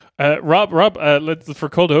Rob, for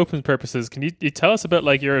cold open purposes, can you tell us about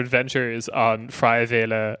like your adventures on Freie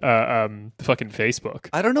Wähler, fucking Facebook?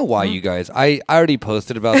 I don't know why you guys. I already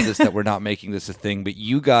posted about this that we're not making this a thing, but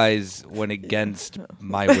you guys went against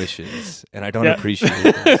my wishes, and I don't appreciate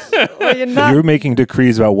this. Well, you're making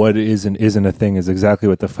decrees about what is and isn't a thing is exactly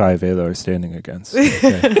what the Freie Wähler are standing against.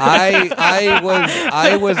 Okay.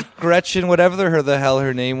 I was Gretchen, whatever the hell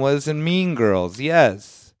her name was, in Mean Girls.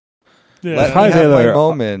 Yes. Yeah. Let me have my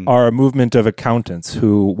moment. Are a movement of accountants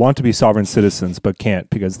who want to be sovereign citizens but can't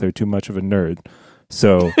because they're too much of a nerd.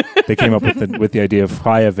 So they came up with the idea of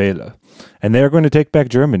Freie Wähler. And they're going to take back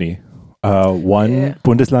Germany, one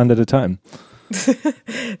Bundesland at a time.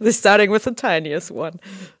 They're starting with the tiniest one.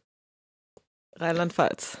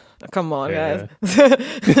 Rheinland-Pfalz. Oh, come on, guys.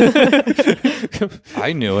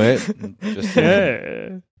 I knew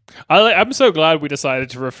it. I'm so glad we decided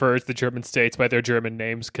to refer to the German states by their German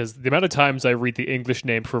names, because the amount of times I read the English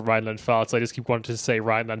name for Rhineland-Pfalz, I just keep wanting to say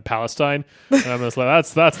Rhineland-Palestine, and I'm just like,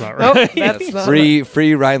 that's not right. Nope, that's not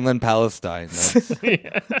free Rhineland-Palestine.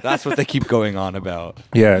 That's what they keep going on about.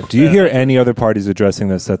 Yeah. Do you hear any other parties addressing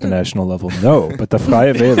this at the national level? No, but the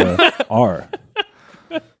Freie Wähler are.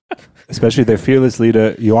 Especially their fearless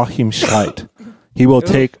leader, Joachim Streit. He will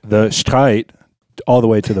take the Streit all the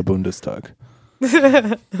way to the Bundestag.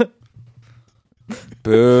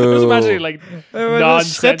 Boo. Just imagine like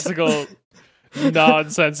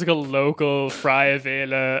nonsensical local Freie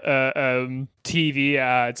Wähler TV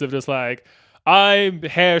ads of just like, I'm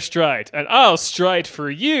Herr Streit and I'll strike for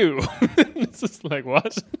you. It's just like,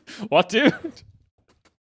 what dude?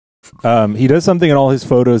 He does something in all his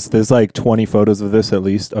photos. There's like 20 photos of this at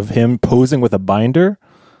least, of him posing with a binder,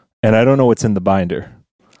 and I don't know what's in the binder.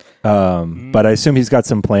 But I assume he's got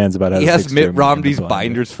some plans about how he to has fix Mitt Germany Romney's in the binder.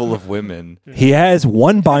 binders full of women. He has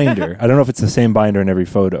one binder. I don't know if it's the same binder in every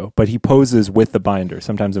photo, but he poses with the binder,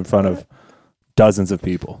 sometimes in front of dozens of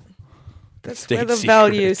people. That's where the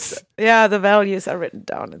values, the values are written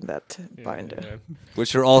down in that binder.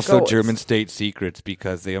 Which are also Goals. German state secrets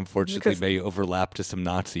because they unfortunately may overlap to some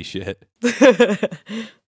Nazi shit.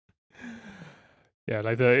 Yeah,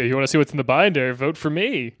 like you want to see what's in the binder, vote for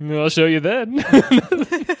me. I'll show you then.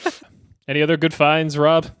 Any other good finds,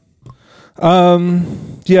 Rob?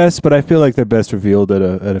 Yes, but I feel like they're best revealed at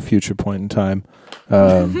a future point in time.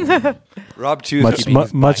 Rob chooses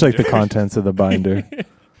much like the contents of the binder.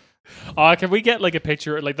 Can we get like a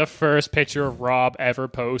picture, like the first picture of Rob ever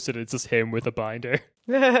posted? It's just him with a binder.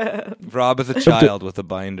 Rob is a child with a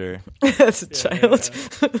binder. As a child.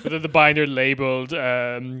 With the binder labeled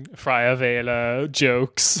Freie Wähler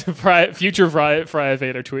jokes, future Freie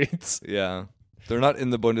Wähler tweets. Yeah. They're not in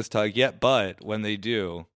the Bundestag yet, but when they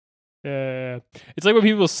do. It's like when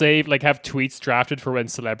people have tweets drafted for when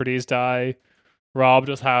celebrities die. Rob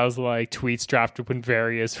just has like tweets drafted when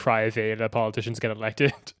various Freie Wähler politicians get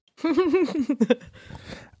elected.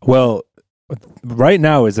 Well, right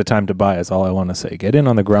now is the time to buy, is all I want to say. Get in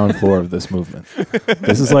on the ground floor of this movement.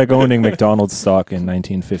 This is like owning McDonald's stock in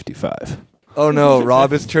 1955. Oh no,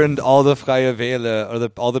 Rob has turned all the Freie Wähler,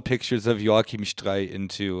 or all the pictures of Joachim Streit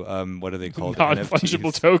into, what are they called?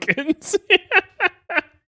 Non-fungible tokens.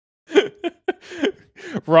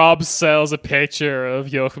 Rob sells a picture of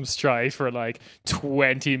Joachim Streit for like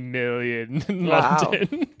 20 million in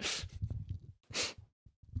London.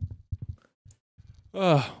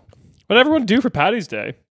 What did everyone do for Paddy's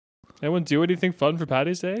Day? Anyone do anything fun for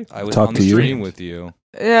Paddy's Day? I was Talk on to the you. stream with you.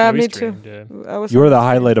 Yeah, We me streamed, too. yeah. You're the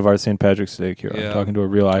highlight of our St. Patrick's Day, Kira. Yeah. I'm talking to a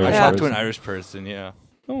real Irish I person. talked to an Irish person, yeah.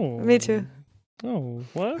 Oh, Me too. Oh,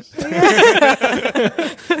 what?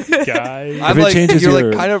 Guys. I'm it like, changes you're your-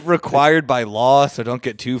 like kind of required by law, so don't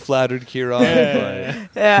get too flattered, Kira.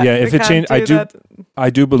 Yeah, if we it can't change, do that. I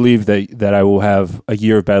do believe that I will have a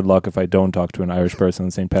year of bad luck if I don't talk to an Irish person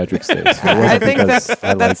on St. Patrick's Day. So it I wasn't think because that's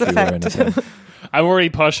I like a you or fact. anything. I'm already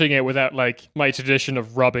pushing it without like my tradition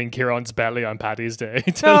of rubbing Kieran's belly on Paddy's Day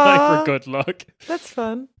to Aw. for good luck. That's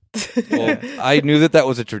fun. Well, I knew that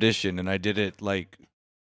was a tradition, and I did it like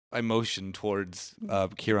I motioned towards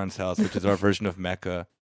Kieran's house, which is our version of Mecca.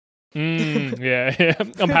 Yeah.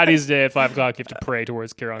 On Paddy's Day at 5 o'clock, you have to pray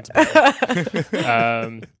towards Kieran's belly.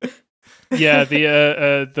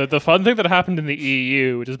 The fun thing that happened in the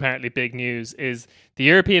EU, which is apparently big news, is the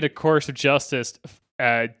European Court of Justice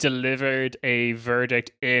delivered a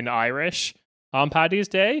verdict in Irish on Paddy's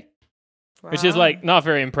Day, which is like not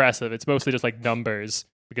very impressive. It's mostly just like numbers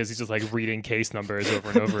because he's just like reading case numbers over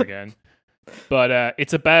and over again. But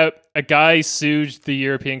it's about a guy sued the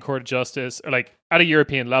European Court of Justice, or like at a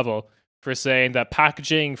European level, for saying that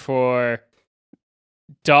packaging for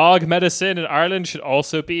dog medicine in Ireland should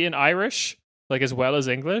also be in Irish, like as well as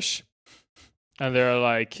English. and they're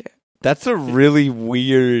like, That's a really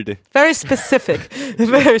weird. Very specific.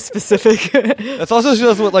 Very specific. That's also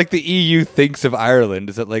just what like the EU thinks of Ireland.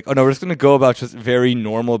 Is that like, oh no, we're just gonna go about just very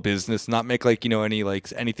normal business, not make like any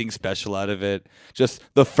like anything special out of it. Just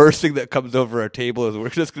the first thing that comes over our table is we're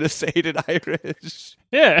just gonna say it in Irish.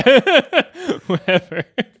 Yeah, whatever.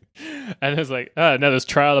 And there's like, now there's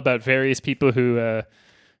trial about various people who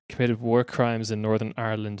committed war crimes in Northern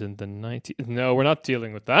Ireland in the 90s. No, we're not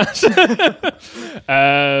dealing with that.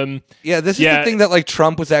 This is the thing that like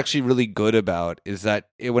Trump was actually really good about, is that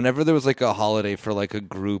whenever there was like a holiday for like a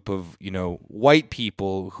group of, white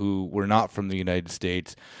people who were not from the United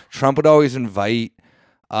States, Trump would always invite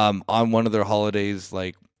on one of their holidays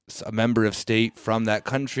like a member of state from that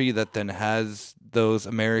country that then has those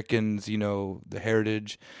Americans, the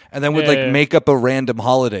heritage, and then would make up a random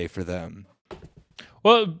holiday for them.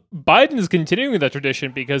 Well, Biden is continuing that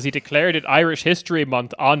tradition because he declared it Irish History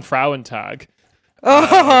Month on Frauentag.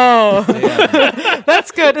 Oh, that's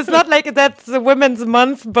good. It's not like that's the Women's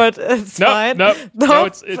Month, but it's fine. No,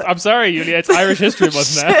 it's I'm sorry, Julia. It's Irish History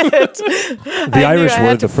Month now. The Irish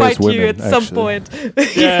were the first women, at some point.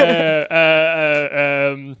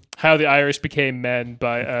 How the Irish became men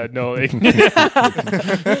by Noel.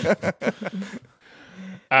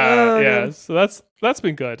 So that's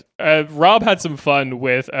been good. Rob had some fun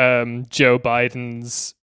with Joe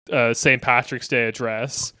Biden's St. Patrick's Day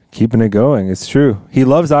address. Keeping it going. It's true. He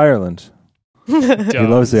loves Ireland. He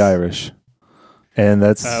loves the Irish. And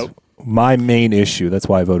that's my main issue. That's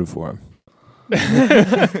why I voted for him.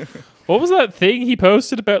 What was that thing he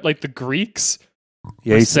posted about like the Greeks?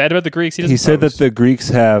 Yeah, he said about the Greeks. He said that the Greeks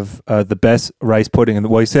have the best rice pudding.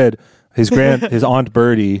 He said his aunt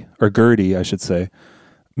Bertie, or Gertie, I should say,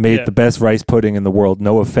 made the best rice pudding in the world.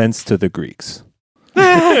 No offense to the Greeks.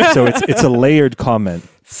 So it's a layered comment.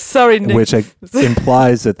 Sorry, Nick. Which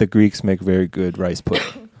implies that the Greeks make very good rice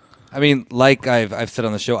pudding. I mean, like I've said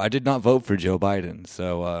on the show, I did not vote for Joe Biden.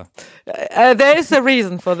 So there is a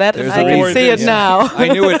reason for that, and I can see it now. I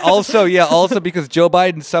knew it. Also because Joe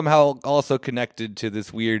Biden somehow also connected to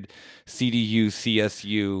this weird CDU,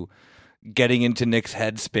 CSU, getting into Nick's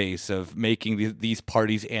headspace of making these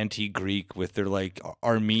parties anti-Greek with their like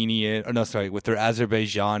with their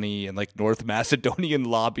Azerbaijani and like North Macedonian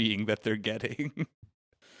lobbying that they're getting.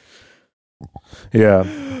 Yeah.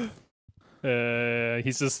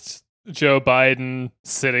 He's just Joe Biden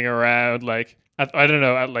sitting around like at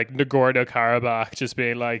like Nagorno-Karabakh, just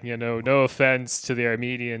being like, no offense to the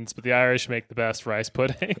Armenians, but the Irish make the best rice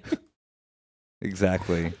pudding.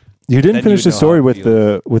 Exactly. You didn't finish the story with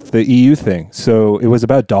the EU thing. So it was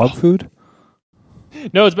about dog food?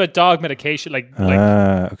 No, it's about dog medication.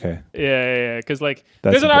 Okay. Yeah. Because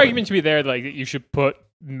there's an argument to be there that you should put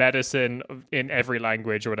medicine in every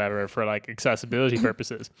language or whatever for like accessibility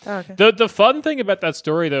purposes. Okay. The fun thing about that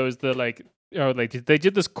story though is that they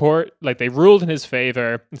did this court, like they ruled in his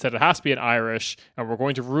favor and said it has to be in Irish, and we're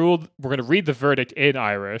going to read the verdict in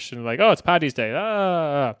Irish, and it's Paddy's Day.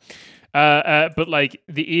 But like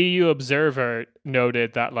the EU Observer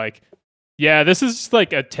noted that this is just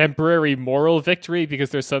like a temporary moral victory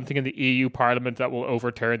because there's something in the EU Parliament that will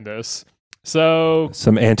overturn this. So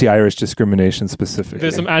some anti-Irish discrimination specifically.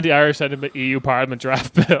 There's some anti-Irish sentiment EU Parliament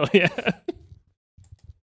draft bill. Yeah,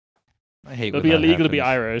 I hate. It'll be illegal to be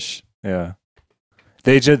Irish. Yeah,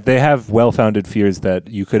 they have well-founded fears that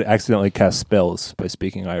you could accidentally cast spells by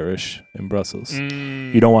speaking Irish in Brussels.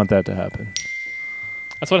 You don't want that to happen.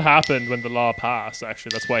 That's what happened when the law passed,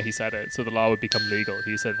 actually. That's why he said it. So the law would become legal.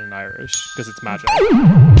 He said it in Irish because it's magic.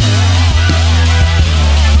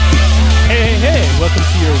 Hey, welcome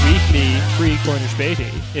to your weekly free Cornish Beatty.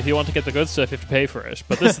 If you want to get the good stuff, you have to pay for it.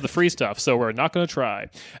 But this is the free stuff, so we're not going to try.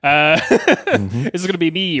 This is going to be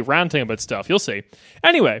me ranting about stuff. You'll see.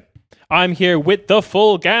 Anyway, I'm here with the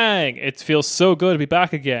full gang. It feels so good to be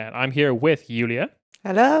back again. I'm here with Julia.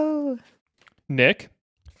 Hello. Nick.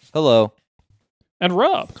 Hello. And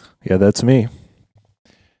Rob. Yeah, that's me.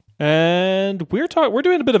 And we're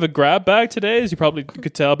doing a bit of a grab bag today, as you probably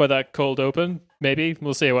could tell by that cold open. Maybe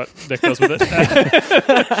we'll see what Nick does with it.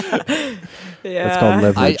 Yeah, it's called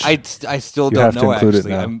leverage. I still don't know.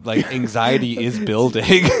 Actually, I'm anxiety is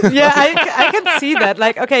building. Yeah, I can see that.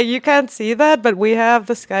 You can't see that, but we have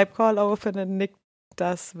the Skype call open, and Nick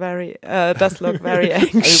does look very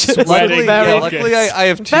anxious. Luckily, I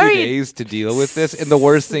have 2 days to deal with this, and the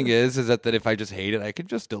worst thing is that if I just hate it, I can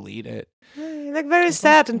just delete it. You look very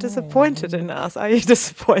sad and disappointed in us. Are you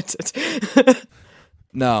disappointed?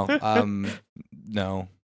 No. No.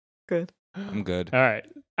 Good. I'm good. All right.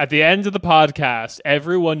 at the end of the podcast,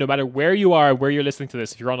 everyone, no matter where you are, where you're listening to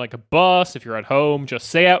this, if you're on like a bus, if you're at home, just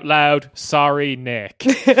say out loud, "Sorry, Nick."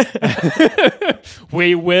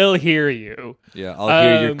 We will hear you. Yeah, I'll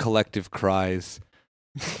hear your collective cries.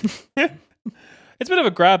 It's a bit of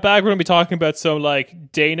a grab bag. We're going to be talking about some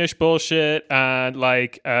like Danish bullshit and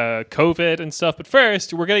like COVID and stuff. But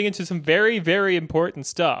first, we're getting into some very, very important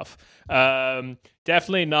stuff.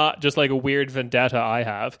 Definitely not just like a weird vendetta I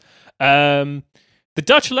have. The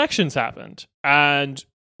Dutch elections happened, and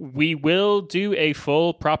we will do a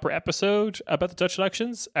full proper episode about the Dutch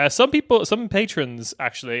elections. Some patrons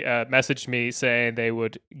actually messaged me saying they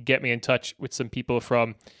would get me in touch with some people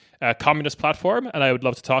from Communist Platform, and I would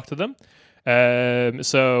love to talk to them.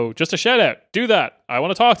 So just a shout out, do that. I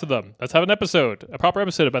want to talk to them. Let's have a proper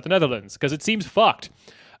episode about the Netherlands, because it seems fucked,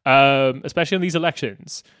 especially in these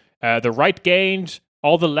elections. The right gained,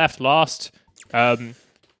 all the left lost.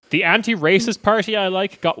 The anti-racist party I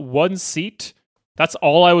like got 1 seat. That's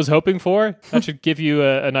all I was hoping for. That should give you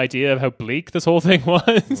an idea of how bleak this whole thing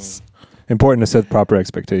was. Important to set proper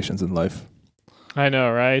expectations in life. I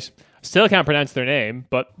know, right? Still can't pronounce their name,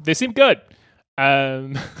 but they seem good.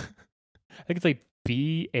 I think it's like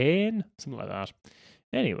BN, something like that.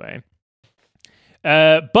 Anyway.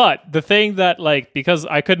 But the thing that, like, because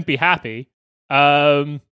I couldn't be happy,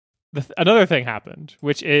 another thing happened,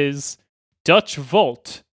 which is Dutch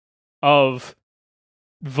Volt of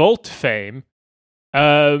Volt fame.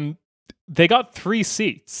 They got 3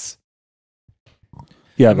 seats.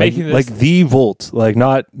 Yeah, like the Volt, like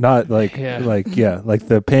not like like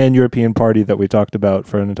the pan-European party that we talked about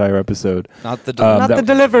for an entire episode. Not the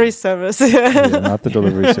delivery service. Not the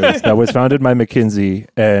delivery service. That was founded by McKinsey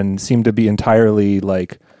and seemed to be entirely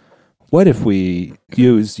like, what if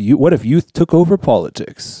youth took over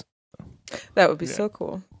politics? That would be so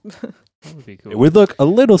cool. That would be cool. It would look a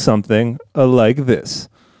little something like this.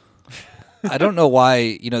 I don't know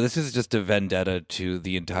why, this is just a vendetta to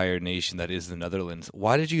the entire nation that is the Netherlands.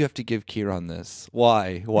 Why did you have to give Kieran this?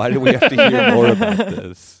 Why? Why did we have to hear more about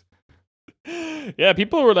this? Yeah,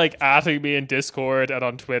 people were like atting me in Discord and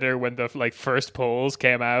on Twitter when the like first polls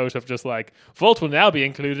came out of just like, Volt will now be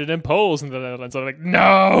included in polls in the Netherlands. I'm like,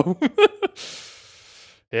 no!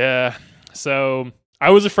 Yeah, so I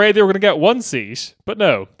was afraid they were going to get 1 seat, but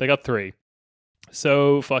no, they got 3.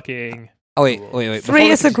 So fucking... Oh, wait. 3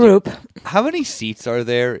 is a group. How many seats are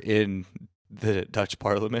there in the Dutch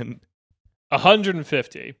parliament?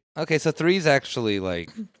 150. Okay, so 3 is actually like...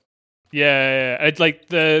 Yeah. It's like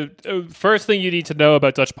the first thing you need to know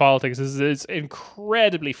about Dutch politics is it's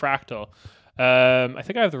incredibly fractal. I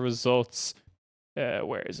think I have the results.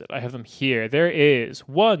 Where is it? I have them here. There is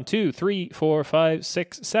 1, 2, 3, 4, 5,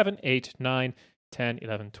 6, 7, 8, 9, 10,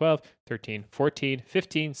 11, 12, 13, 14,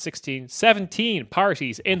 15, 16, 17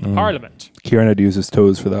 parties in the parliament. Kieran had to use his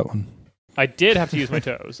toes for that one. I did have to use my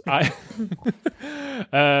toes. I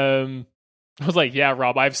was like, yeah,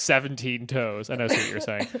 Rob, I have 17 toes. I know what you're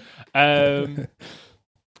saying.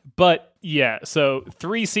 But yeah, so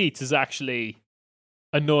 3 seats is actually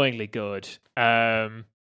annoyingly good. It's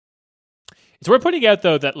worth pointing out,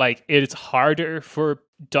 though, that like it's harder for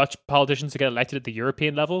Dutch politicians to get elected at the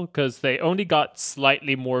European level because they only got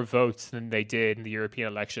slightly more votes than they did in the European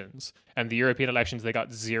elections. And the European elections, they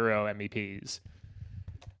got 0 MEPs.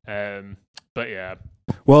 But yeah.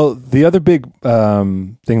 Well, the other big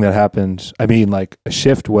thing that happened, I mean, like a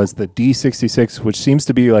shift was the D66, which seems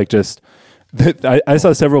to be like just... I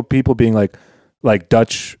saw several people being like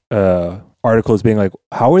Dutch articles being like,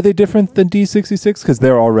 how are they different than D66? Because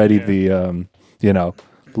they're already the,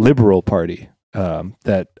 liberal party.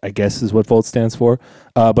 That I guess is what Volt stands for.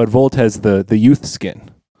 But Volt has the youth skin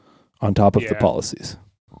on top of the policies.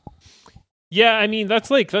 Yeah, I mean, that's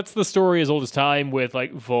the story as old as time with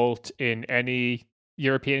like Volt in any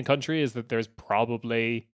European country, is that there's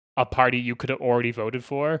probably a party you could have already voted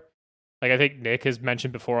for. Like I think Nick has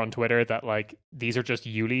mentioned before on Twitter that like these are just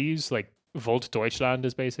Julis, like Volt Deutschland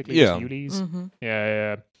is basically just Julis. Mm-hmm.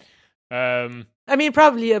 Yeah. I mean,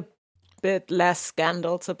 probably a bit less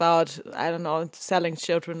scandals about, I don't know, selling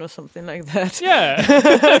children or something like that.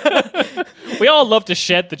 Yeah. We all love to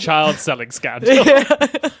shed the child selling scandal.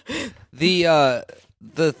 Yeah.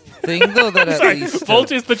 The thing, though, that at least...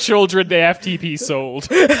 Volt is the children the FTP sold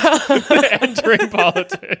entering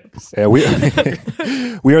politics. Yeah, we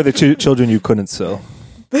are the children you couldn't sell.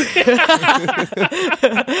 The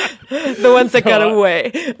ones that got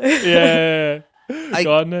away. Yeah.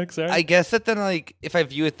 Go on, Nick, sorry. I guess that then, like, if I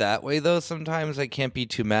view it that way, though, sometimes I can't be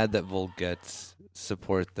too mad that Volt gets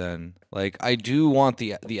support then. Like, I do want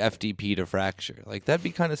the FDP to fracture. Like, that'd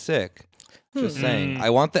be kind of sick. Just saying. I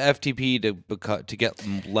want the FDP to get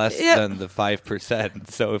less than the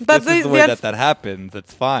 5%. So if But this is the way that happens,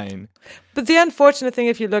 that's fine. But the unfortunate thing,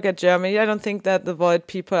 if you look at Germany, I don't think that the Volt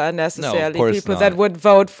people are necessarily people that would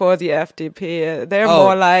vote for the FDP. They're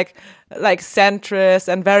more like centrist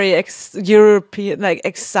and very European, like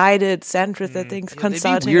excited centrist. I think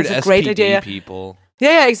consulting is a great idea. People.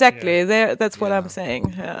 Yeah, exactly. That's what I'm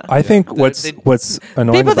saying. Yeah. I think what's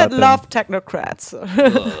annoying people about that love technocrats.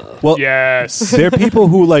 Well, yes, they're people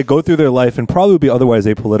who like go through their life and probably be otherwise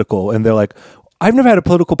apolitical, and they're like, I've never had a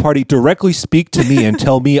political party directly speak to me and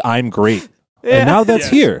tell me I'm great, and now that's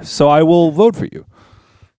here, so I will vote for you.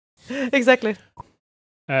 Exactly.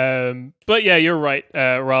 But yeah, you're right,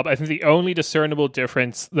 Rob. I think the only discernible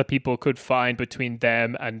difference that people could find between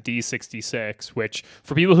them and D66, which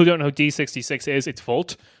for people who don't know who D66 is, it's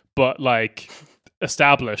Volt, but like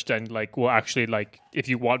established and like will actually like if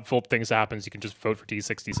you want Volt things to happen, you can just vote for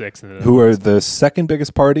D66. And who are the second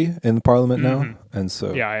biggest party in the parliament now, and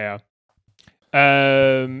so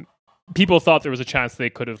people thought there was a chance they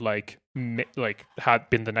could have like had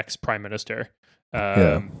been the next prime minister.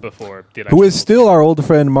 Before the election. Who is still our old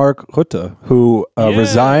friend Mark Rutte, who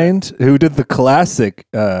resigned, who did the classic.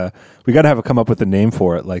 We got to have a come up with a name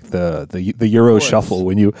for it, like the Euro shuffle.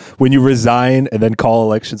 When you resign and then call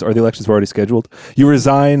elections, or the elections were already scheduled, you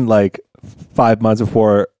resign like 5 months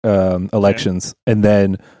before elections, and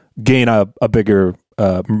then gain a bigger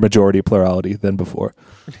majority plurality than before.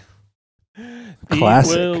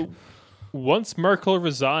 Classic. Once Merkel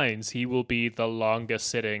resigns, he will be the longest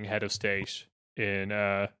sitting head of state in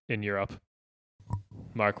Europe.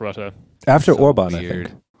 Mark Rutte. After Orban,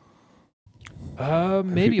 weird. I think.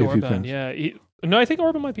 Maybe Orban, yeah. No, I think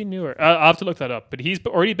Orban might be newer. I'll have to look that up. But he's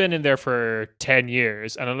already been in there for 10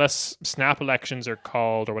 years. And unless snap elections are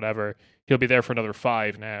called or whatever, he'll be there for another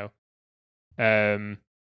 5 now. There's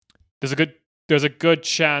a good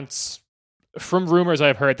chance, from rumors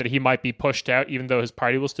I've heard, that he might be pushed out, even though his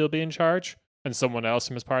party will still be in charge. And someone else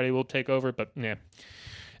from his party will take over. But yeah,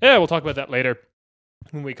 we'll talk about that later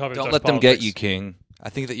when we cover. Don't let them get you, King. I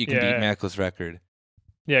think that you can beat Merkel's record.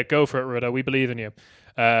 Yeah, go for it, Rutte. We believe in you.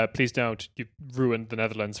 Please don't. You ruined the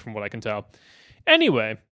Netherlands, from what I can tell.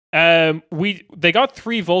 Anyway, they got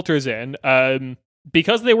 3 voters in.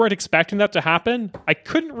 Because they weren't expecting that to happen, I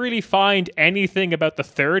couldn't really find anything about the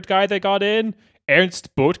third guy they got in,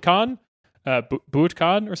 Ernst Boutkan.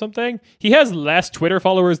 Boutkan or something. He has less Twitter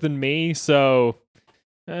followers than me, so.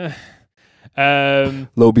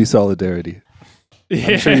 Low-B solidarity.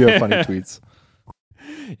 I'm sure you have funny tweets.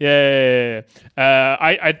 Yeah.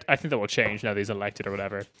 I think that will change now that he's elected or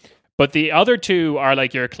whatever. But the other 2 are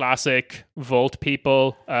like your classic Volt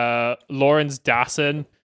people. Lawrence Dassen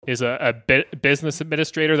is a business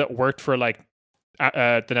administrator that worked for like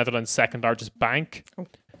the Netherlands' second largest bank.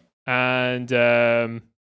 And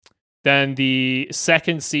then the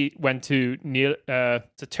second seat went to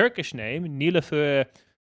it's a Turkish name, Nilüfer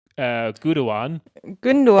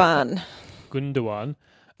Gundogan.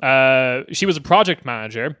 She was a project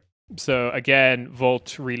manager. So again,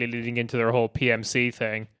 Volt really leading into their whole PMC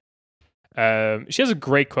thing. She has a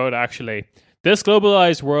great quote, actually. This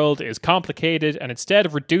globalized world is complicated, and instead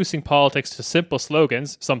of reducing politics to simple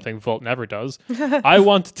slogans, something Volt never does, I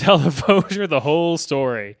want to tell the voter the whole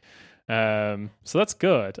story. So that's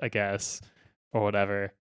good, I guess, or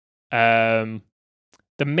whatever. The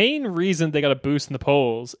main reason they got a boost in the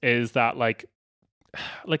polls is that like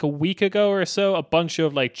a week ago or so, a bunch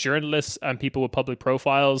of like journalists and people with public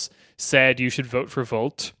profiles said you should vote for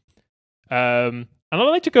Volt. And I'd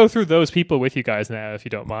like to go through those people with you guys now, if you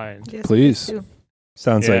don't mind. Yes, please.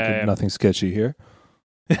 Sounds like nothing sketchy here.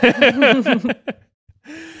 The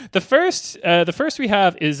first we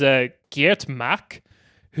have is Geert Mak,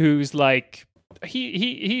 who's like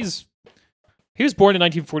he was born in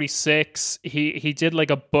 1946. He did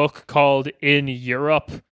like a book called In Europe,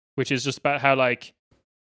 which is just about how like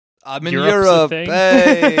I'm in Europe.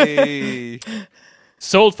 Hey.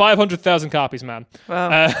 Sold 500,000 copies, man.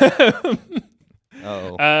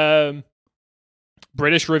 Wow.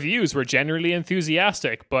 British reviews were generally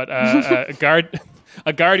enthusiastic, but a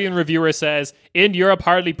Guardian reviewer says In Europe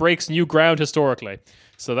hardly breaks new ground historically.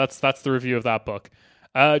 So that's the review of that book.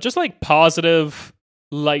 Just like positive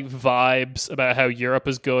like vibes about how Europe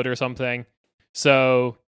is good or something.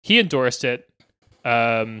 So he endorsed it.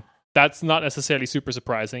 That's not necessarily super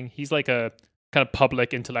surprising. He's like a kind of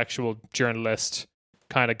public intellectual journalist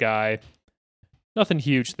kind of guy. Nothing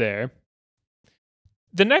huge there.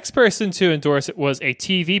 The next person to endorse it was a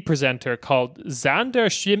TV presenter called Sander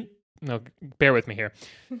bear with me here.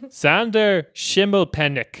 Sander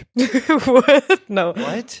Schimmelpenninck. What? No.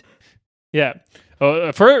 What? Yeah.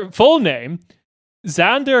 For full name,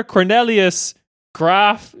 Xander Cornelius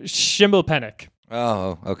Graf Schimmelpenninck.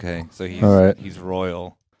 Oh, okay. So he's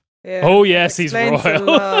royal. Yeah, oh yes, he's royal.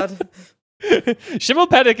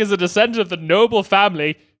 Schimmelpenninck is a descendant of the noble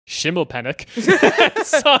family Schimmelpenninck,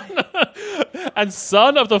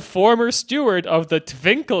 son of the former steward of the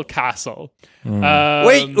Twinkel Castle.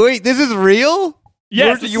 Wait, this is real?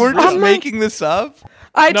 Yes, you weren't just making this up?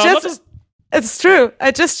 It's true.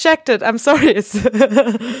 I just checked it. I'm sorry.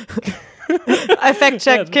 I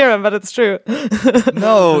fact-checked Kieran, but it's true.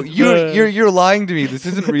 No, you're lying to me. This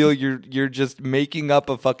isn't real. You're just making up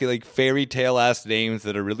a fucking like fairy tale ass names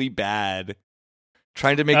that are really bad.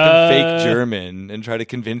 Trying to make them fake German and try to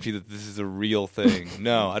convince you that this is a real thing.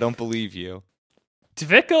 No, I don't believe you.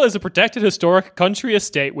 Twickel is a protected historic country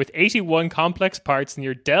estate with 81 complex parts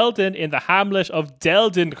near Delden in the hamlet of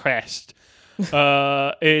Deldenrecht,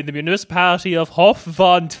 in the municipality of Hof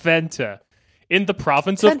van Twente, in the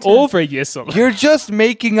province of Overijssel. You're just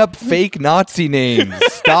making up fake Nazi names.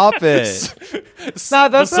 Stop it.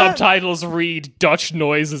 The subtitles read Dutch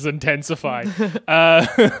noises intensify.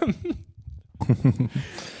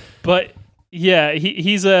 But yeah,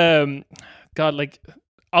 he's God, like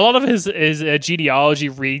a lot of his genealogy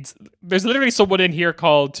reads. There's literally someone in here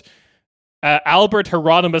called Albert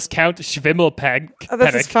Hieronymus Count Schimmelpenninck. Oh,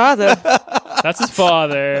 that's his father. That's his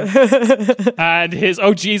father. And his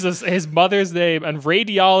mother's name and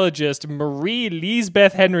radiologist Marie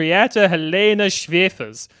Lisbeth Henrietta Helena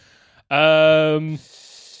Schwefers.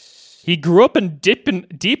 He grew up in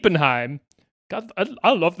Diepenheim. God,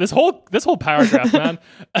 I love this whole paragraph, man.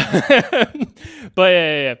 But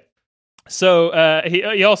yeah. So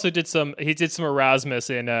he also did some Erasmus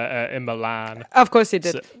in Milan. Of course he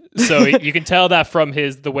did. So you can tell that from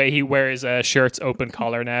the way he wears shirts open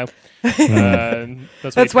collar now.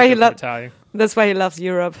 That's why he loves Italian. That's why he loves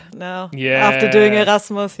Europe now. Yeah. After doing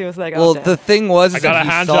Erasmus, he was like, well, the thing was, I got a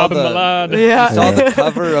hand job in Milan. Yeah. He saw the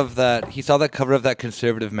cover of that. He saw that cover of that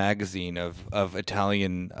conservative magazine of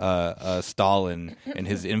Italian Stalin and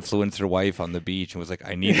his influencer wife on the beach, and was like,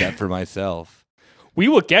 I need that for myself. We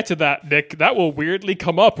will get to that, Nick. That will weirdly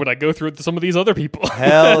come up when I go through some of these other people.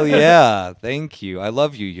 Hell yeah. Thank you. I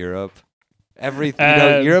love you, Europe.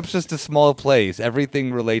 Everything, Europe's just a small place.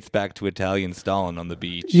 Everything relates back to Italian Stalin on the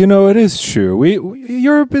beach. It is true.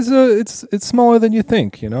 Europe is it's smaller than you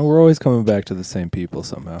think. We're always coming back to the same people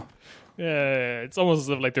somehow. Yeah, it's almost as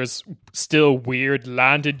if like there's still weird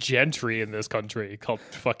landed gentry in this country called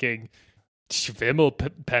fucking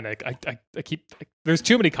Schimmelpenninck. I keep there's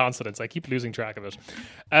too many consonants. I keep losing track of it.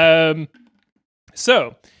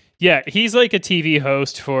 So yeah, he's like a TV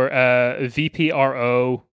host for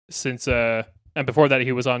VPRO since and before that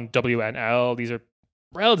he was on WNL. These are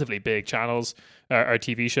relatively big channels or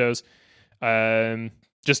TV shows.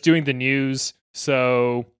 Just doing the news.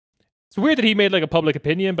 So it's weird that he made like a public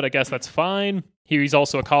opinion, but I guess that's fine. He's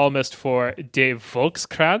also a columnist for De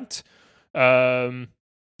Volkskrant.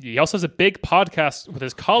 He also has a big podcast with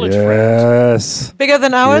his college friend. Yes. Bigger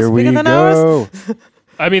than ours? Bigger than ours?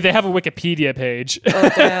 I mean, they have a Wikipedia page. Oh,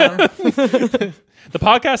 damn. The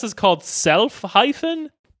podcast is called Self Hyphen.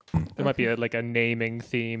 There might be a naming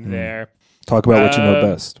theme there. Talk about what you know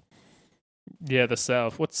best. Yeah, the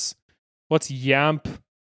self. What's Yamp?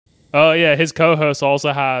 Oh yeah, his co-host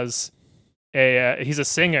also has he's a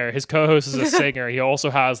singer. His co-host is a singer. He also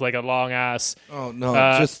has like a long ass. Oh no!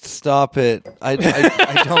 Just stop it. I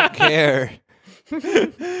don't care.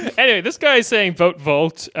 Anyway, this guy is saying vote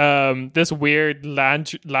Volt. This weird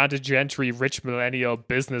landed gentry rich millennial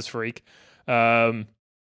business freak. So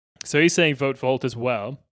he's saying vote Volt as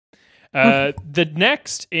well. The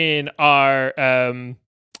next in our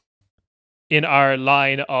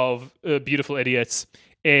line of beautiful idiots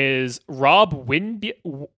is Rob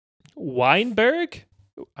Weinberg.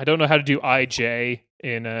 I don't know how to do IJ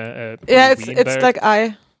in a it's like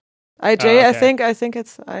IJ. Okay. I think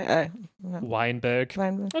it's I. Weinberg.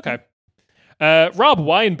 Okay. Rob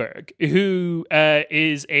Weinberg, who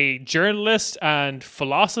is a journalist and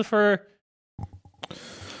philosopher.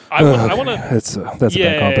 I want to. That's a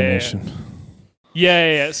bad combination.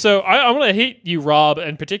 Yeah. So I want to hit you, Rob,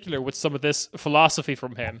 in particular, with some of this philosophy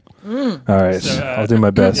from him. All right, so, I'll do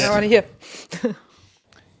my best. I want to hear.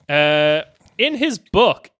 In his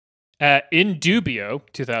book, In Dubio,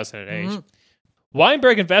 2008,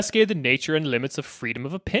 Weinberg investigated the nature and limits of freedom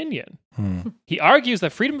of opinion. He argues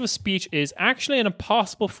that freedom of speech is actually an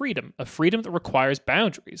impossible freedom, a freedom that requires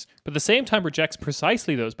boundaries, but at the same time rejects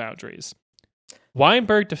precisely those boundaries.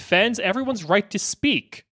 Weinberg defends everyone's right to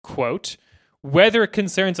speak, quote, whether it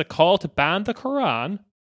concerns a call to ban the Quran,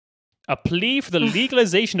 a plea for the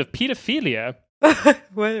legalization of pedophilia,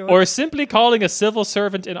 Wait. or simply calling a civil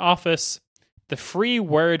servant in office, the free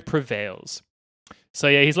word prevails. So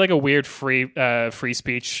yeah, he's like a weird free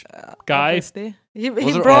speech guy. Obviously. He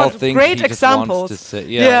brought great examples.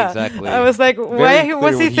 Yeah, exactly. I was like, why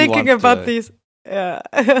was he thinking about these? Yeah.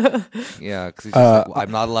 Yeah, because he's just like,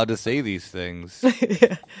 I'm not allowed to say these things.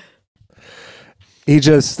 Yeah. He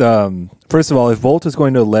just, first of all, if Volt is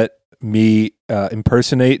going to let me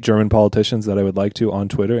impersonate German politicians that I would like to on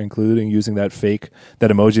Twitter, including using that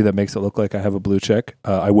emoji that makes it look like I have a blue check,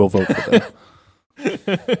 I will vote for them.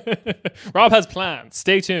 Rob has plans.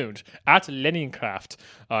 Stay tuned at Leninkraft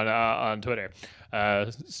on Twitter.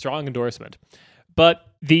 Strong endorsement. But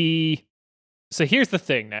so here's the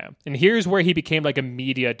thing now, and here's where he became like a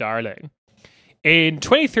media darling. In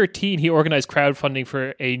 2013, he organized crowdfunding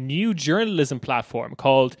for a new journalism platform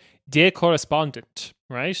called Der Correspondent,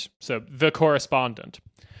 right? So The Correspondent.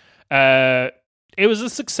 It was a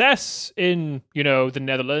success in, the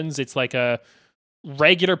Netherlands. It's like a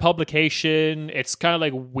regular publication. It's kind of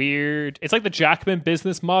like weird. It's like the Jackman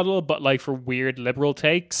business model, but like for weird liberal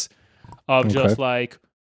takes of just like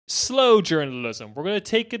slow journalism. We're going to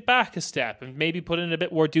take it back a step and maybe put in a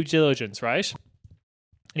bit more due diligence, right?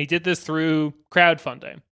 And he did this through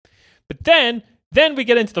crowdfunding. But then we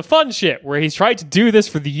get into the fun shit where he's tried to do this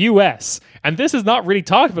for the US. And this is not really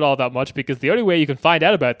talked about all that much because the only way you can find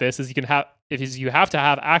out about this is you have to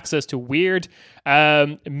have access to weird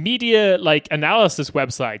media like analysis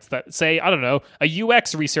websites that say, I don't know, a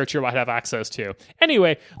UX researcher might have access to.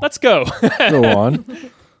 Anyway, let's go. Go on.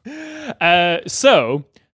 So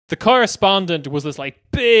The Correspondent was this like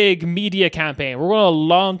big media campaign. We're going to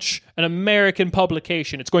launch an American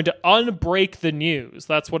publication. It's going to unbreak the news.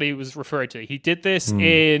 That's what he was referred to. He did this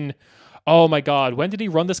in, oh my God, when did he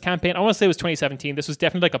run this campaign? I want to say it was 2017. This was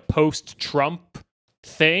definitely like a post-Trump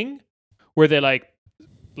thing where they like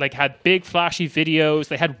had big flashy videos.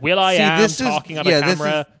 They had Will.i.am talking on a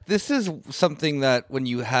camera. This is something that when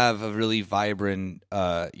you have a really vibrant,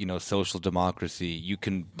 social democracy, you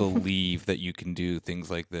can believe that you can do things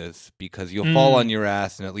like this because you'll fall on your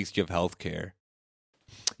ass and at least you have health care.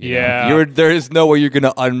 There is no way you're going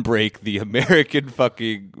to unbreak the American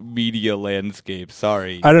fucking media landscape.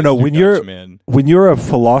 Sorry. I don't know. When you're a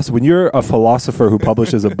philosopher who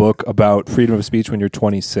publishes a book about freedom of speech when you're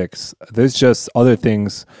 26, there's just other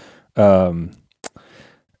things. This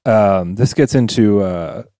gets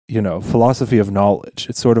into philosophy of knowledge.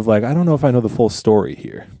 It's sort of like, I don't know if I know the full story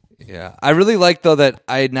here. Yeah. I really like, though, that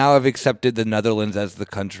I now have accepted the Netherlands as the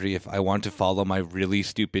country. If I want to follow my really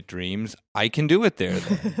stupid dreams, I can do it there.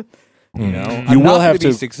 You will have to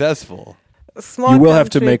be successful. Small you will country, have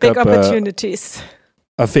to make big up opportunities.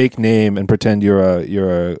 A fake name and pretend you're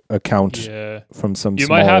a account from some you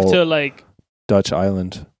small might have to like Dutch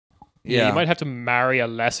island. Yeah, you might have to marry a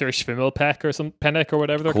lesser Schwimmelpeck or some Pennick or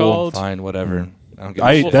whatever they're called. Fine, whatever.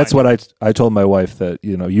 That's what I told my wife that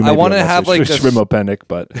you may want to have like a Schwimmelpennick,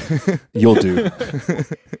 but you'll do.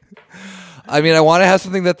 I mean, I want to have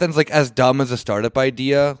something that then's like as dumb as a startup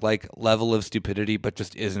idea, like level of stupidity, but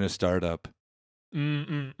just isn't a startup. I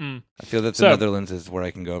feel that the Netherlands is where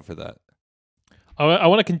I can go for that. I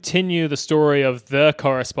want to continue the story of The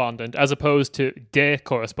Correspondent as opposed to De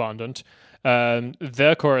Correspondent.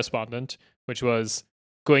 The Correspondent, which was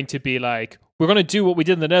going to be like, we're going to do what we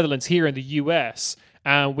did in the Netherlands here in the US.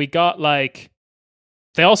 And we got like,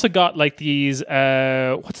 they also got like these,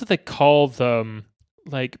 what do they call them?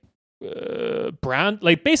 Like, brand,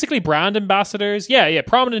 like basically brand ambassadors. Yeah,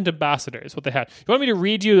 prominent ambassadors, what they had. You want me to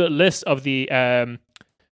read you a list of the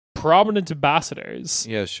prominent ambassadors?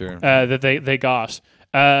 Yeah, sure. That they got.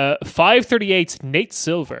 538's Nate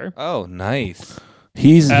Silver. Oh, nice.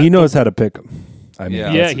 He knows how to pick them. I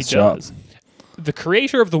mean, he does. The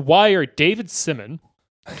creator of The Wire, David Simon.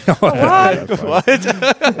 What?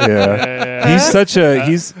 Yeah. He's such a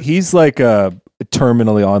he's like a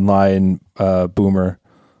terminally online boomer.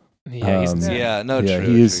 Yeah,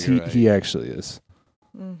 true. He actually is.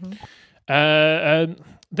 Mm-hmm.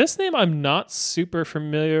 This name I'm not super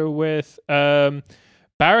familiar with. Baratunde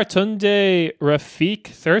Rafik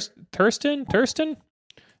Thurston?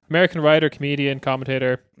 American writer, comedian,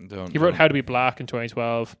 commentator. He wrote How to Be Black in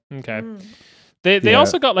 2012. Okay. They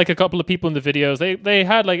also got like a couple of people in the videos. They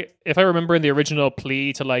had like, if I remember in the original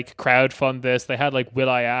plea to like crowdfund this, they had like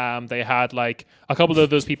Will.i.am. They had like a couple of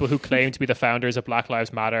those people who claim to be the founders of Black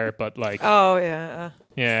Lives Matter, but like... Oh, yeah.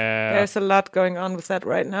 Yeah. There's a lot going on with that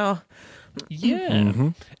right now. Yeah. Mm-hmm.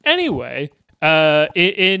 Anyway,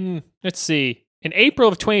 in April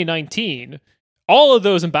of 2019, all of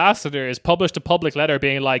those ambassadors published a public letter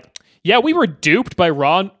being like, yeah, we were duped by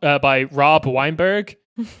Rob Weinberg.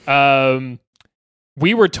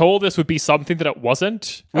 we were told this would be something that it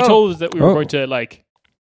wasn't. We told us that we were going to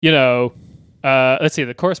let's see,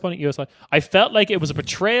 the corresponding US line. I felt like it was a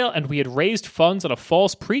betrayal and we had raised funds on a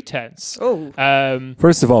false pretense.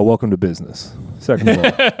 First of all, welcome to business. Second of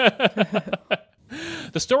all.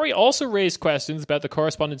 The story also raised questions about the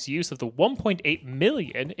correspondent's use of the 1.8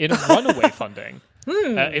 million in runaway funding.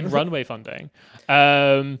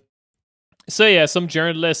 So yeah, some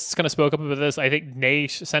journalists kind of spoke up about this. I think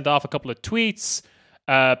Nate sent off a couple of tweets.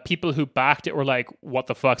 People who backed it were like, what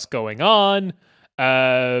the fuck's going on?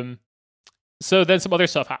 So then some other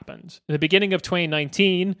stuff happened. In the beginning of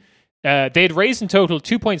 2019, they had raised in total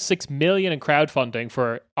 2.6 million in crowdfunding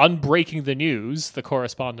for Unbreaking the News,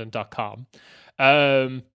 thecorrespondent.com.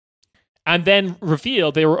 And then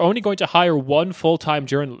revealed they were only going to hire one full-time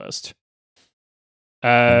journalist.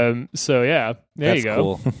 So yeah, there you go.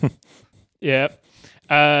 Cool. Yeah.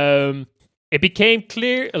 It became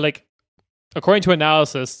clear, like, according to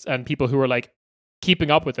analysis and people who were like keeping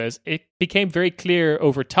up with this, it became very clear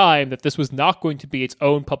over time that this was not going to be its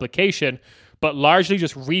own publication, but largely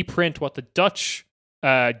just reprint what the Dutch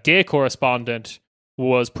day correspondent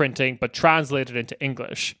was printing, but translated into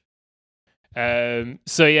English.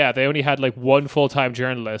 So yeah, they only had like one full-time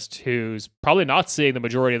journalist who's probably not seeing the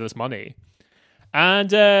majority of this money.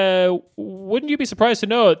 And wouldn't you be surprised to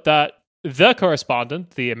know that The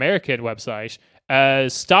Correspondent, the American website,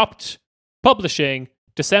 stopped publishing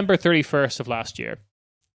December 31st of last year.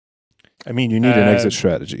 I mean, you need an exit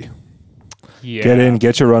strategy. Yeah. Get in,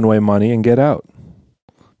 get your runway money, and get out.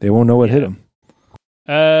 They won't know what hit them.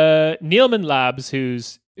 Neilman Labs,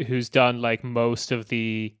 who's done like most of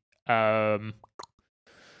the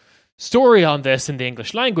story on this in the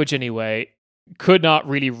English language anyway, could not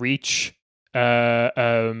really reach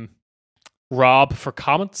Rob for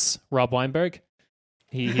comments. Rob Weinberg.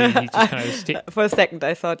 He just kind of for a second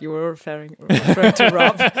I thought you were referring to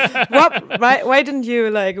Rob. Rob, why didn't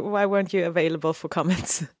you why weren't you available for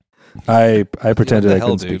comments? I pretended I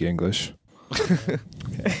couldn't speak English. They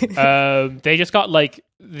just got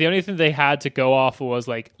the only thing they had to go off was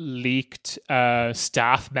leaked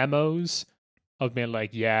staff memos of being we're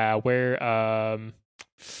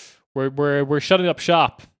shutting up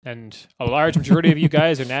shop and a large majority of you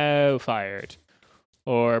guys are now fired.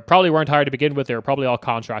 Or probably weren't hired to begin with. They were probably all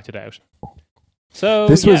contracted out. So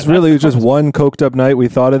this was really just one coked up night. We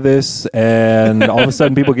thought of this, and all of a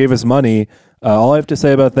sudden, people gave us money. All I have to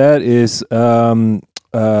say about that is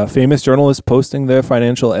famous journalists posting their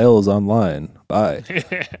financial L's online. Bye.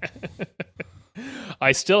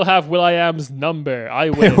 I still have will.i.am's number. I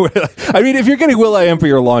will. I mean, if you're getting will.i.am for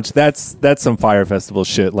your launch, that's some Fire Festival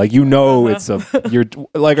shit. It's you're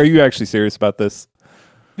are you actually serious about this?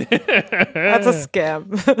 That's a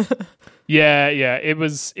scam. Yeah, it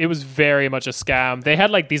was very much a scam. They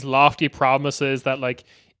had these lofty promises that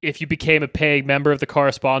if you became a paying member of the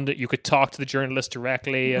Correspondent, you could talk to the journalist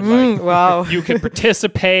directly and wow. you could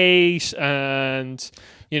participate and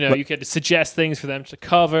you could suggest things for them to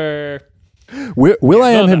cover.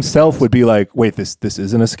 will.i.am himself would be like, wait, this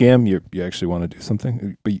isn't a scam. You actually want to do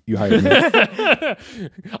something, but you hired me.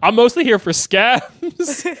 I'm mostly here for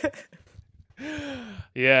scams.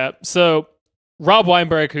 Yeah, so Rob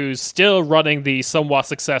Weinberg, who's still running the somewhat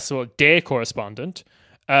successful Day Correspondent,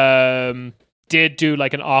 did do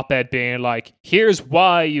an op-ed being here's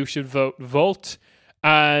why you should vote Volt.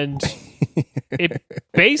 And it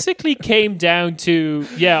basically came down to,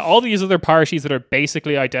 all these other parties that are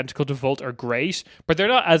basically identical to Volt are great, but they're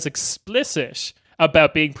not as explicit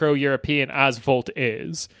about being pro-European as Volt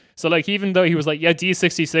is. So even though he was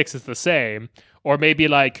D66 is the same, or maybe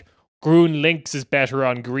Groen Links is better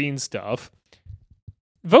on green stuff,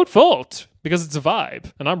 vote Volt because it's a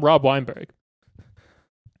vibe. And I'm Rob Weinberg.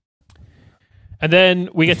 And then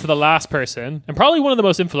we get to the last person, and probably one of the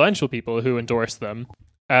most influential people who endorsed them.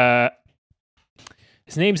 His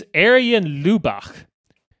name's Arjen Lubach,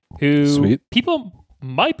 who people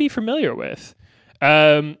might be familiar with.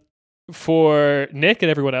 For Nick and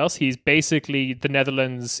everyone else, he's basically the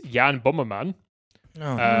Netherlands' Jan Bommerman.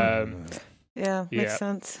 Yeah, makes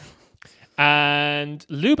sense. And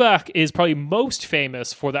Lubach is probably most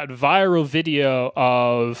famous for that viral video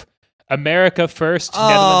of America first,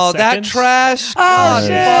 Netherlands second. That trash! Oh, shit!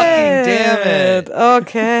 Fucking damn it!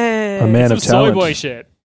 Okay. A man of challenge. Soy boy shit.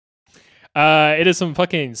 It is some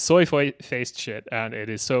fucking soy-faced shit, and it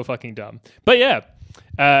is so fucking dumb. But yeah,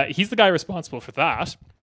 he's the guy responsible for that.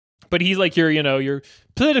 But he's your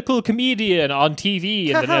political comedian on TV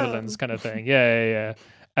in the Netherlands kind of thing. Yeah.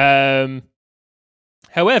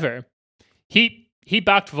 However, he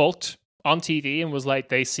backed Volt on TV and was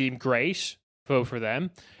they seem great, vote for them.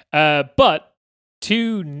 But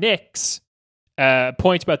to Nick's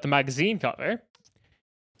point about the magazine cover.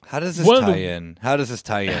 How does this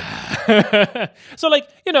tie in? So, like,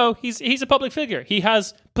 you know, he's a public figure. He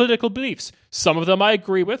has political beliefs. Some of them I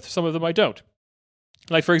agree with, some of them I don't.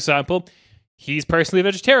 Like, for example, he's personally a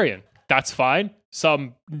vegetarian. That's fine.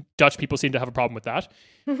 Some Dutch people seem to have a problem with that.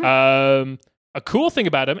 A cool thing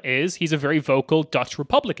about him is he's a very vocal Dutch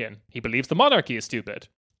Republican. He believes the monarchy is stupid.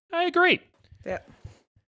 I agree. Yeah.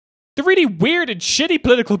 The really weird and shitty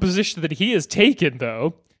political position that he has taken,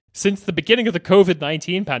 though, since the beginning of the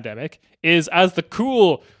COVID-19 pandemic, is as the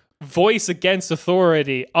cool voice against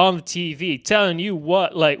authority on the TV, telling you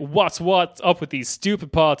what's up with these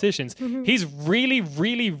stupid politicians. He's really,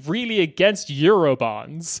 really, really against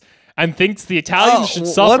Eurobonds. And thinks the Italians should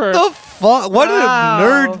suffer. What the fuck? What a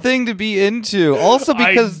nerd thing to be into. Also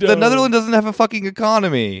because the Netherlands doesn't have a fucking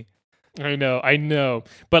economy. I know.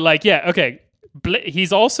 But like, yeah, okay.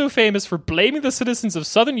 He's also famous for blaming the citizens of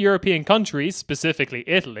southern European countries, specifically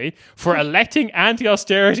Italy, for electing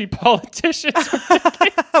anti-austerity politicians.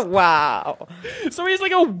 Wow. So he's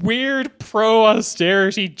like a weird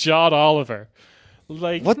pro-austerity John Oliver.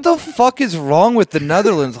 Like, what the fuck is wrong with the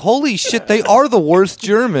Netherlands? Holy shit, they are the worst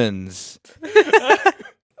Germans.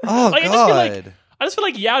 Oh, like, God. I just feel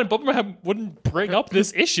like Jan Bubberman wouldn't bring up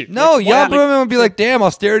this issue. No, Jan Bubberman would be like, damn,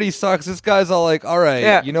 austerity sucks. This guy's all like, all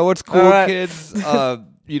right, you know what's cool, kids?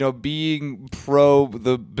 You know, being pro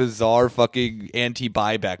the bizarre fucking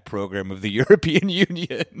anti-buyback program of the European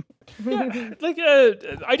Union. Yeah, like,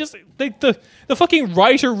 I just think the fucking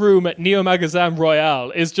writer room at Neo Magazine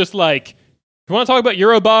Royale is just like, you want to talk about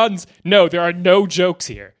Eurobonds? No, there are no jokes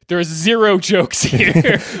here. There are zero jokes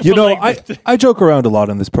here. You know, like, I joke around a lot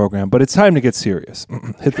on this program, but it's time to get serious.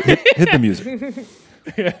 hit the music.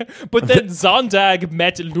 Yeah. But then Zondag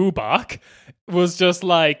met Lubach was just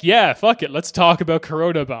like, yeah, fuck it. Let's talk about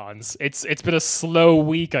Corona bonds. It's been a slow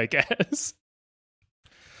week, I guess.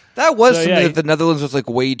 That was something that the Netherlands was like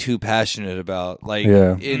way too passionate about. Like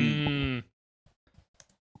in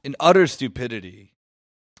utter stupidity.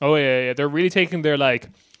 Oh, yeah. They're really taking their, like,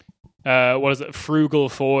 frugal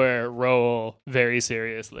four role very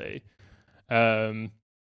seriously. Anyway,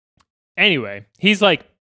 he's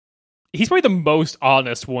probably the most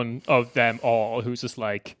honest one of them all, who's just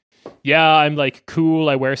like, yeah, I'm, like, cool,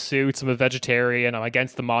 I wear suits, I'm a vegetarian, I'm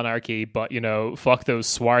against the monarchy, but, you know, fuck those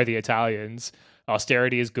swarthy Italians.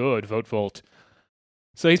 Austerity is good, vote Volt.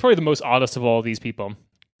 So he's probably the most honest of all these people.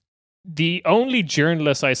 The only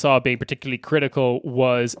journalist I saw being particularly critical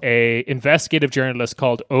was a investigative journalist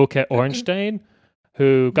called Oke Ornstein,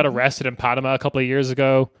 who got arrested in Panama a couple of years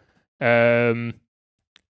ago.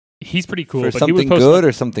 He's pretty cool. For something good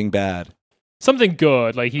or something bad? Something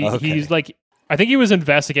good. Like he's like, I think he was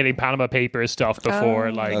investigating Panama Papers stuff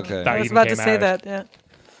before. That I was about to say that. Yeah.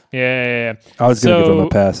 Yeah. I was going to give him a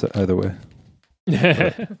pass either way.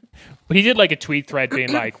 But he did like a tweet thread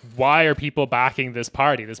being like, why are people backing this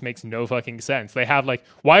party? This makes no fucking sense. They have like,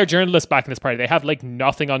 why are journalists backing this party? They have like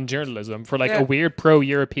nothing on journalism. For like a weird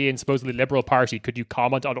pro-European, supposedly liberal party, could you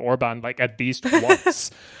comment on Orban like at least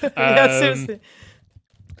once? Yeah, seriously.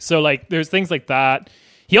 So like there's things like that.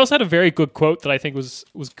 He also had a very good quote that I think was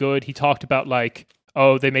good. He talked about like,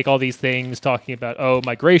 oh, they make all these things talking about, oh,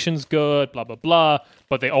 migration's good, blah, blah, blah.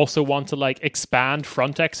 But they also want to like expand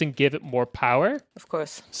Frontex and give it more power. Of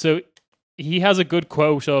course. So he has a good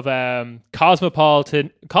quote of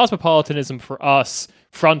cosmopolitanism for us,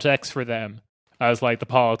 Frontex for them, as like the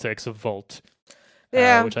politics of Volt.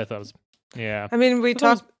 Yeah. Which I thought was, yeah. I mean, we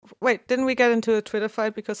talked... Wait, didn't we get into a Twitter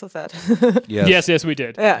fight because of that? Yes, we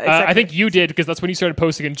did. Yeah, exactly. I think you did because that's when you started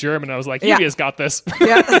posting in German. I was like, Yulia's got this.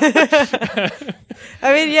 Yeah.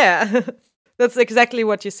 I mean, yeah. That's exactly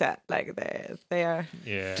what you said. Like, they are...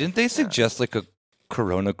 Yeah. Didn't they suggest like a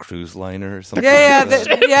Corona cruise liner or something?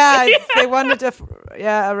 They wanted a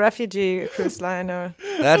refugee cruise liner.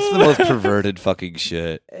 That's the most perverted fucking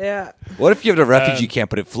shit. Yeah. What if you have a refugee camp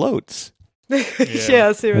but it floats?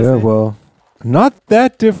 Yeah, seriously. Yeah, well... Not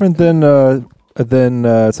that different than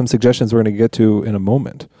some suggestions we're going to get to in a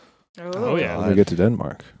moment. Oh yeah, when we get to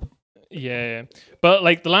Denmark. Yeah. But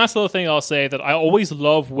like the last little thing I'll say that I always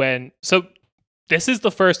love when this is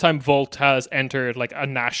the first time Volt has entered like a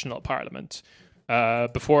national parliament.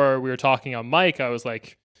 Before we were talking on mic, I was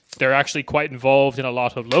like, they're actually quite involved in a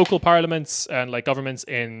lot of local parliaments and like governments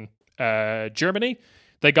in Germany.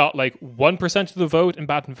 They got like 1% of the vote in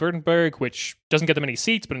Baden-Württemberg, which doesn't get them any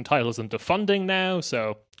seats, but entitles them to funding now.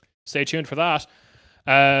 So stay tuned for that.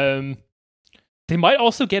 They might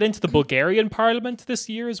also get into the Bulgarian parliament this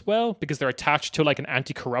year as well, because they're attached to like an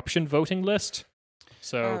anti-corruption voting list.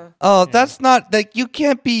 So, that's not like you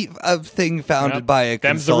can't be a thing founded by a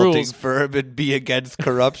consulting firm and be against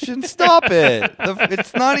corruption. Stop it!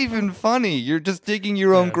 It's not even funny. You're just digging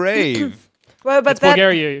your own grave. Well, but it's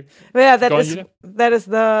Bulgaria. Yeah, that is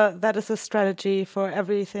the strategy for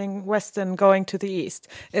everything Western going to the East.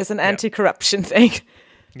 Is an anti-corruption thing.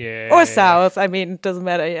 Yeah. Or South. I mean, it doesn't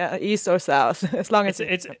matter. Yeah, East or South, as long as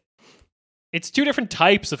it's two different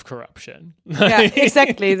types of corruption. Yeah,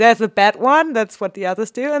 exactly. There's the bad one. That's what the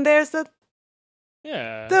others do, and there's the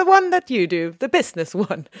one that you do, the business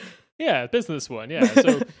one. Yeah, business one. Yeah,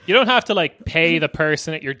 so you don't have to like pay the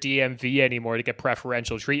person at your DMV anymore to get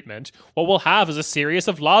preferential treatment. What we'll have is a series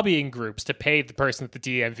of lobbying groups to pay the person at the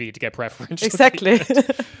DMV to get preferential treatment.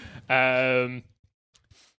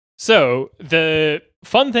 So the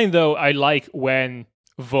fun thing, though, I like when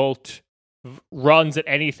Volt runs at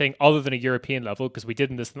anything other than a European level, because we did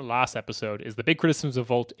this in the last episode, is the big criticisms of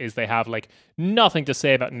Volt is they have like nothing to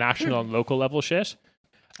say about national and local level shit.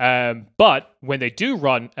 But when they do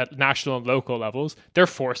run at national and local levels, they're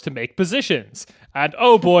forced to make positions. And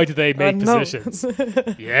oh boy, do they make positions.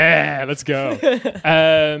 Yeah, let's go.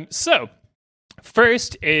 So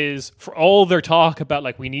first is for all their talk about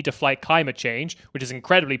like we need to fight climate change, which is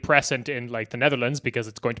incredibly present in like the Netherlands because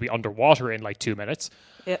it's going to be underwater in like 2 minutes.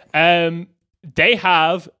 Yeah. They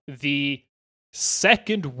have the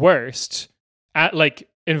second worst at like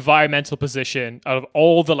environmental position out of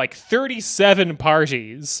all the like 37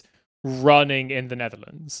 parties running in the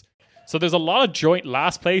Netherlands. So there's a lot of joint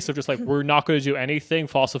last place of just like, we're not going to do anything,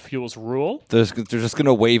 fossil fuels rule. They're just going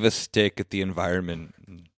to wave a stick at the environment.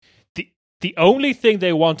 The only thing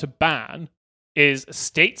they want to ban is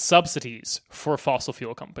state subsidies for fossil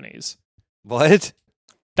fuel companies. What?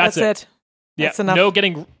 That's it. Yeah, that's enough.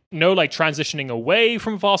 No like transitioning away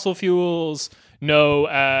from fossil fuels,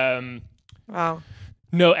 no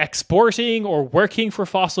exporting or working for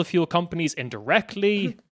fossil fuel companies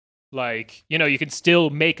indirectly. Like, you know, you can still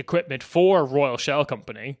make equipment for Royal Shell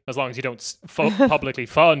Company as long as you don't publicly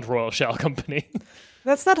fund Royal Shell Company.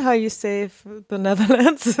 That's not how you save the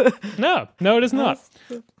Netherlands. No, it is not.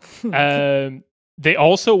 They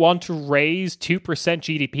also want to raise 2%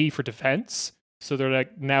 GDP for defense. So they're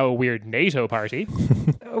like now a weird NATO party.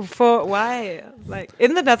 For why? Like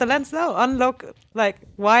in the Netherlands, though? Unlock, like,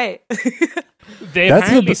 why? They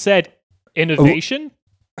apparently said innovation.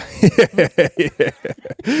 Yeah,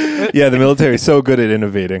 the military is so good at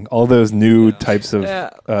innovating. All those new types of,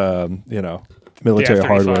 military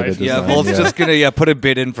hardware. Volt's just gonna put a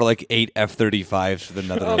bid in for like 8 F-35s for the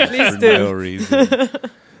Netherlands for no reason.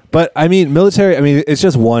 But I mean, military. I mean, it's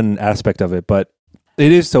just one aspect of it. But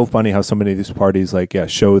it is so funny how so many of these parties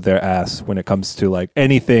show their ass when it comes to like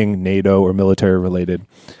anything NATO or military related.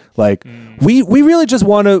 Like we really just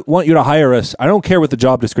want you to hire us. I don't care what the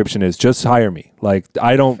job description is. Just hire me. Like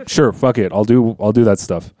I don't. Sure, fuck it. I'll do that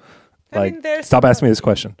stuff. Like stop asking me this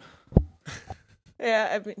question.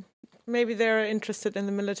 Yeah, I mean, maybe they're interested in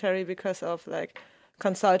the military because of like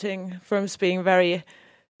consulting firms being very,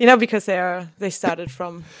 because they started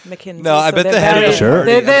from McKinsey. No, I bet the head of the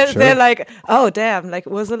party. They're like, oh damn, like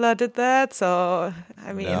Ursula did that, so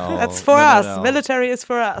I mean that's for us. No. Military is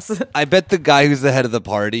for us. I bet the guy who's the head of the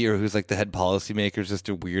party or who's like the head policymaker is just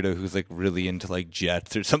a weirdo who's like really into like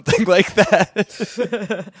jets or something like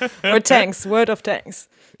that. Or tanks. Word of tanks.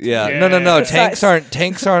 Yeah. No.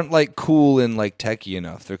 Tanks aren't like cool and like techie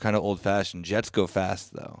enough. They're kind of old fashioned. Jets go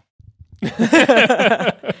fast though.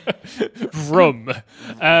 Vroom.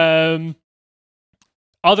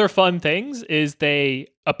 Other fun things is they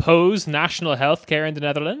oppose national health care in the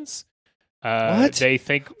Netherlands. What? They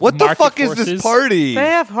think what the fuck is this party? They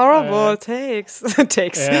have horrible takes.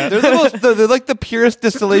 They're they're like the purest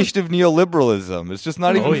distillation of neoliberalism. It's just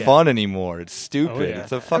not even fun anymore. It's stupid.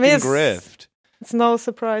 It's a fucking grift. It's no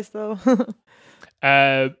surprise though.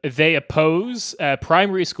 They oppose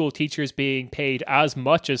primary school teachers being paid as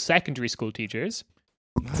much as secondary school teachers.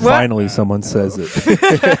 Finally, someone says it.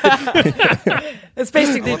 It's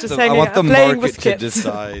basically just saying I want the playing market with to kids.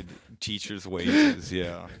 decide teachers' wages.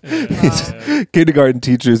 Yeah, kindergarten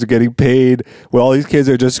teachers are getting paid. Well, all these kids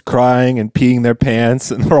are just crying and peeing their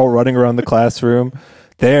pants, and they're all running around the classroom.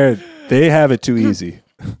 They have it too easy.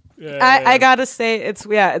 I gotta say it's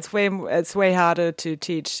way harder to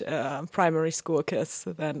teach primary school kids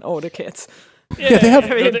than older kids. Yeah,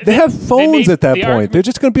 they have phones at that point. They're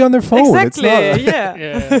just going to be on their phone.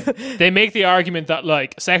 Exactly. They make the argument that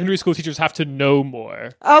like secondary school teachers have to know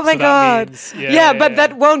more. Oh my god! But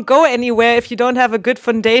that won't go anywhere if you don't have a good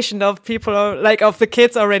foundation of people of the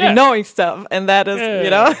kids already knowing stuff, and that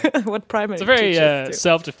is what primary. It's a very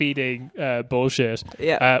self-defeating bullshit.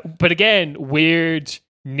 Yeah. But again, weird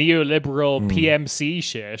neoliberal PMC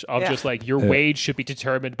shit of just like your wage should be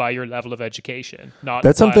determined by your level of education. Not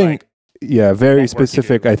that's by, something. Like, very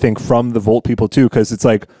specific, I think, from the Volt people too, because it's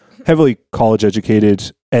like heavily college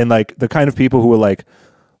educated and like the kind of people who are like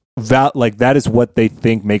that is what they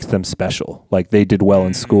think makes them special. Like they did well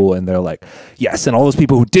in school and they're like, yes, and all those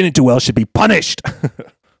people who didn't do well should be punished.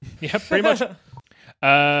 Yeah, pretty much.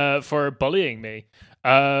 For bullying me.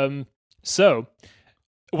 So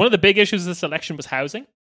one of the big issues of this election was housing.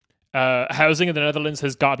 Housing in the Netherlands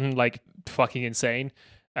has gotten like fucking insane.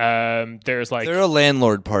 There's like they're a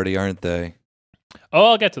landlord party, aren't they?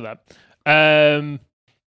 Oh, I'll get to that.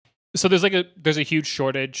 So there's a huge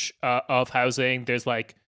shortage of housing. There's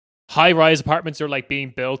like high-rise apartments are like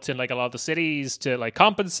being built in like a lot of the cities to like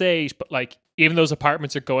compensate, but like even those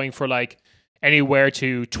apartments are going for like anywhere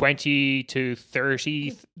to 20 to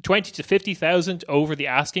 50,000 over the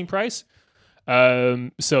asking price.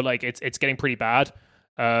 So like it's getting pretty bad.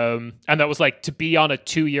 And that was like to be on a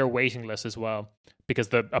 2-year waiting list as well, because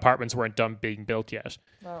the apartments weren't done being built yet.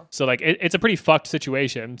 Wow. So like it's a pretty fucked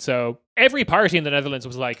situation. So every party in the Netherlands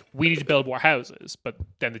was like, we need to build more houses, but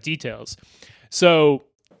then the details. So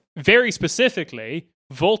very specifically,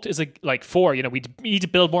 Volt is we need to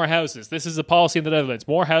build more houses. This is a policy in the Netherlands.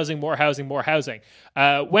 More housing, more housing, more housing.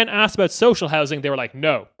 When asked about social housing, they were like,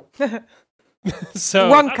 no.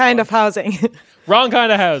 So wrong kind of housing. Wrong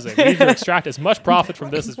kind of housing. We need to extract as much profit from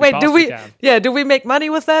this as we possibly can. Yeah, do we make money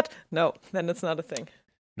with that? No, then it's not a thing.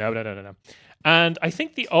 No. And I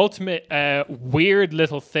think the ultimate weird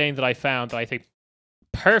little thing that I found that I think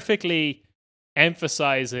perfectly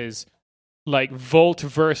emphasizes like Volt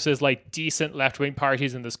versus like decent left-wing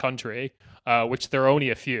parties in this country, which there are only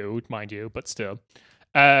a few, mind you, but still,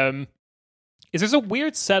 is there's a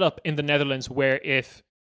weird setup in the Netherlands where if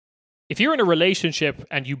you're in a relationship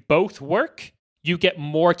and you both work, you get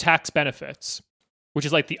more tax benefits, which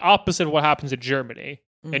is like the opposite of what happens in Germany.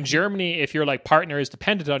 Mm-hmm. In Germany, if your like partner is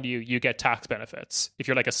dependent on you, you get tax benefits if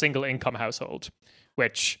you're like a single income household,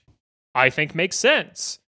 which I think makes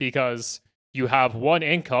sense because you have one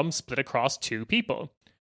income split across two people.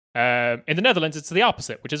 In the Netherlands, it's the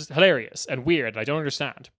opposite, which is hilarious and weird. I don't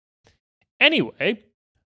understand. Anyway,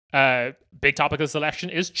 big topic of this election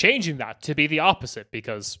is changing that to be the opposite,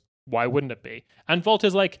 because why wouldn't it be? And Volt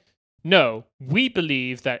is like, no, we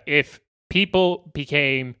believe that if people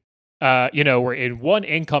became, were in one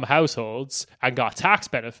income households and got tax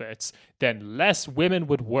benefits, then less women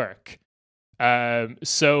would work.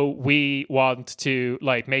 So we want to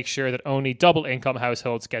like make sure that only double income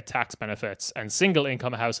households get tax benefits and single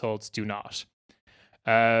income households do not.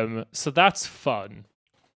 So that's fun.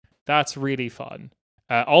 That's really fun.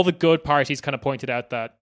 All the good parties kind of pointed out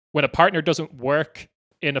that when a partner doesn't work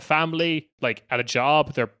in a family, like at a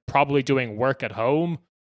job, they're probably doing work at home,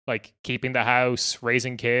 like keeping the house,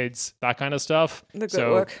 raising kids, that kind of stuff. The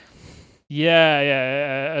good work.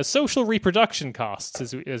 Yeah, social reproduction costs,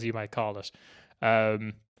 as you might call it.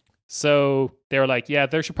 So they were like, yeah,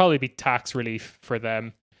 there should probably be tax relief for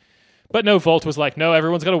them. But no, Volt was like, no,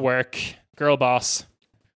 everyone's got to work. Girl boss.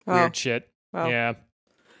 Wow. Weird shit. Wow. Yeah.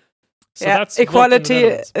 So that's equality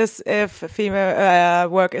is if female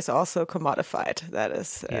work is also commodified. That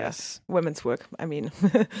is yes. Women's work. I mean,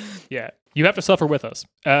 yeah, you have to suffer with us.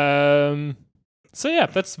 So yeah,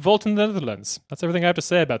 that's Volt in the Netherlands. That's everything I have to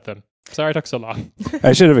say about them. Sorry it took so long.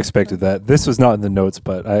 I should have expected that. This was not in the notes,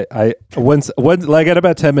 but I once like at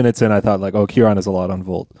about 10 minutes in, I thought like, oh, Kieran is a lot on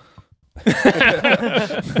Volt.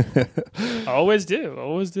 Always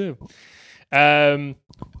do.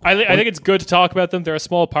 I think it's good to talk about them. They're a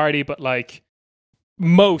small party, but like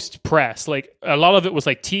most press, like a lot of it was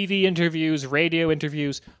like TV interviews, radio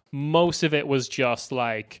interviews. Most of it was just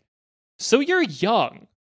like, so you're young.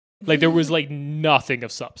 Like there was like nothing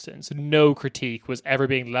of substance. No critique was ever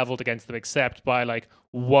being leveled against them except by like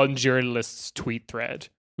one journalist's tweet thread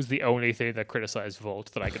was the only thing that criticized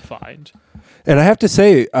Volt that I could find. And I have to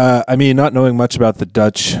say, I mean, not knowing much about the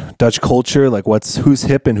Dutch culture, like who's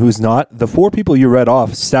hip and who's not, the four people you read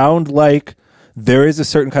off sound like there is a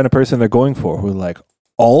certain kind of person they're going for who are like,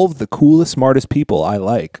 all of the coolest, smartest people I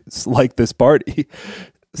like this party.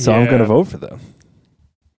 So I'm going to vote for them.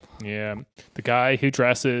 Yeah, the guy who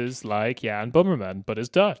dresses like Jan Bummerman but is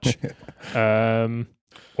Dutch,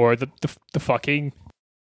 or the fucking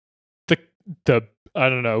the I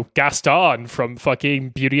don't know, Gaston from fucking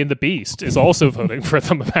Beauty and the Beast is also voting for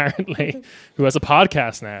them apparently, who has a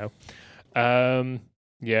podcast now.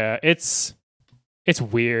 Yeah, it's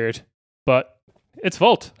weird, but it's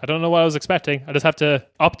Volt. I don't know what I was expecting. I just have to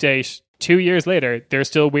update 2 years later. They're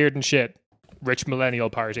still weird and shit. Rich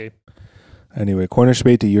millennial party. Anyway, Cornish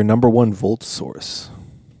Beatty, your number one Volt source.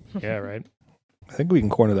 Yeah, right. I think we can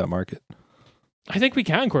corner that market. I think we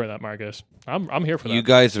can corner that market. I'm here for that. You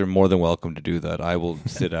guys are more than welcome to do that. I will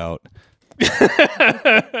sit out.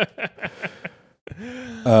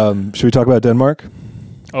 Should we talk about Denmark?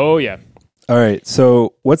 Oh, yeah. All right.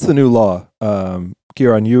 So what's the new law?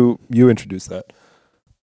 Kieran, you introduced that.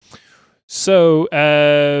 So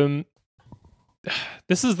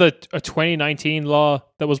this is a 2019 law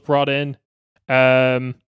that was brought in.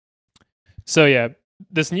 So yeah,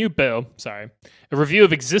 this new bill, a review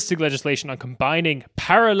of existing legislation on combining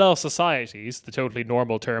parallel societies, the totally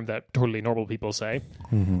normal term that totally normal people say.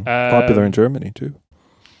 Mm-hmm. Popular in Germany too.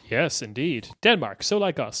 Yes, indeed. Denmark, so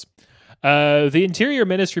like us. The Interior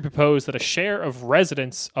Ministry proposed that a share of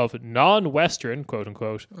residents of non-Western,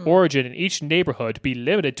 quote-unquote, origin in each neighborhood be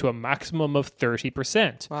limited to a maximum of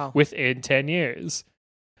 30% within 10 years.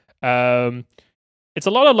 It's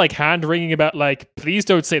a lot of like hand-wringing about like, please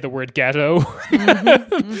don't say the word ghetto.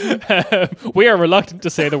 We are reluctant to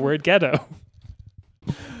say the word ghetto.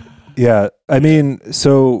 Yeah, I mean,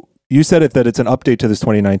 so you said that it's an update to this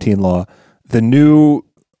 2019 law. The new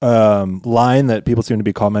line that people seem to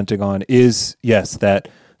be commenting on is, yes, that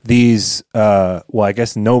these, I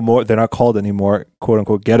guess no more, they're not called anymore, quote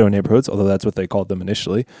unquote, ghetto neighborhoods, although that's what they called them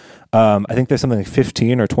initially. I think there's something like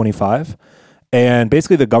 15 or 25. And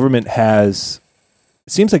basically the government has,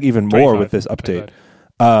 seems like even more with this update,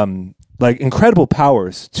 like incredible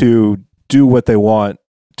powers to do what they want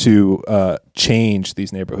to change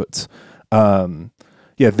these neighborhoods.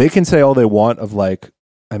 They can say all they want of like,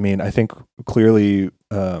 I mean, I think clearly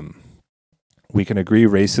we can agree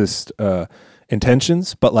racist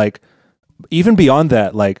intentions, but like even beyond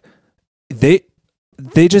that, like they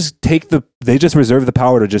just reserve the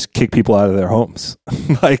power to just kick people out of their homes.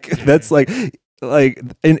 Like that's like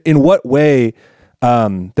in what way?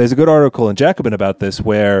 There's a good article in Jacobin about this,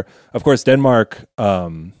 where of course Denmark,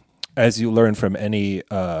 as you learn from any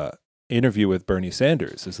interview with Bernie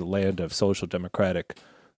Sanders, is the land of social democratic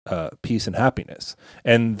peace and happiness,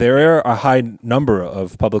 and there are a high number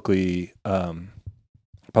of publicly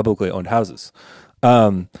owned houses.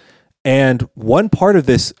 And one part of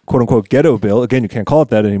this quote unquote ghetto bill, again, you can't call it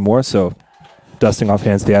that anymore, so dusting off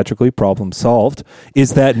hands theatrically, problem solved,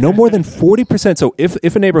 is that no more than 40%. So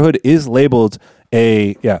if a neighborhood is labeled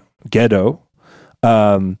a ghetto,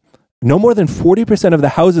 no more than 40% of the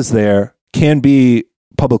houses there can be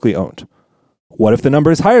publicly owned. What if the number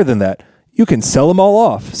is higher than that? You can sell them all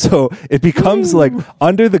off. So it becomes like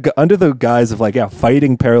under the guise of like,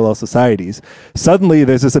 fighting parallel societies. Suddenly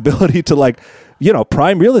there's this ability to like,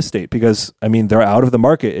 prime real estate, because I mean, they're out of the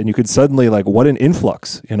market, and you could suddenly like, what an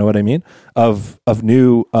influx, you know what I mean? Of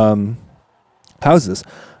new houses.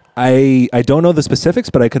 I don't know the specifics,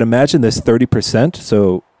 but I could imagine this 30%.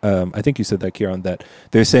 So I think you said that, Kieran, that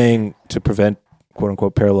they're saying to prevent quote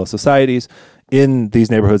unquote parallel societies in these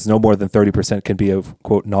neighborhoods, no more than 30% can be of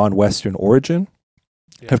quote non-Western origin.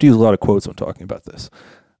 I have to use a lot of quotes when talking about this.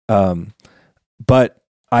 But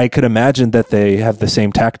I could imagine that they have the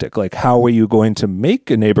same tactic. Like, how are you going to make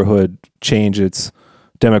a neighborhood change its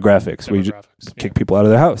demographics where you just kick people out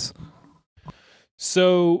of their house?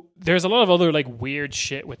 So there's a lot of other like weird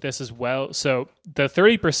shit with this as well. So the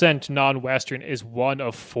 30% non-Western is one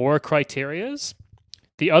of 4 criterias.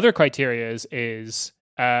 The other criterias is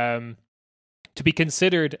to be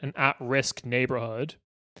considered an at-risk neighborhood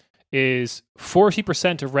is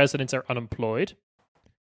 40% of residents are unemployed,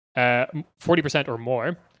 40% or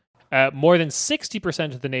more. More than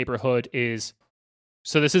 60% of the neighborhood is,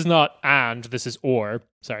 so this is not and, this is or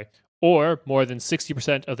more than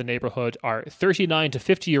 60% of the neighborhood are 39 to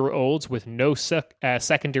 50-year-olds with no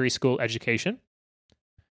secondary school education.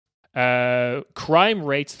 Crime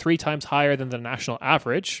rates 3 times higher than the national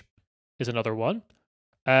average is another one.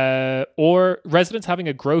 Or residents having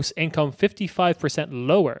a gross income 55%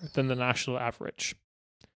 lower than the national average.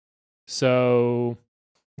 So,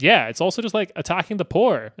 yeah, it's also just like attacking the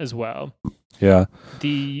poor as well. Yeah.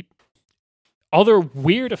 The other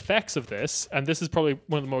weird effects of this, and this is probably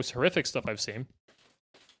one of the most horrific stuff I've seen,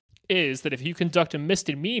 is that if you conduct a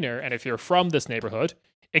misdemeanor and if you're from this neighborhood,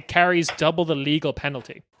 it carries double the legal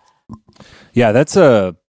penalty. Yeah,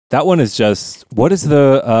 that one is just, what is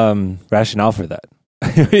the rationale for that?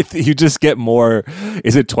 You just get more.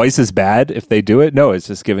 Is it twice as bad if they do it? No, it's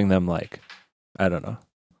just giving them like, I don't know.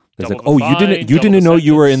 It's like, you didn't know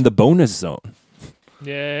you were in the bonus zone.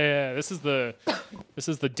 Yeah. This is the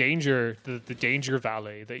danger, the danger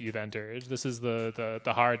valley that you've entered. This is the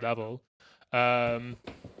hard level. So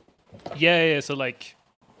like,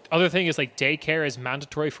 other thing is like daycare is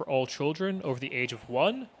mandatory for all children over the age of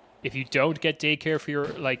 1. If you don't get daycare for your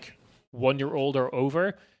like 1-year-old or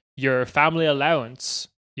over, your family allowance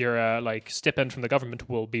your like stipend from the government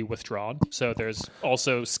will be withdrawn. So there's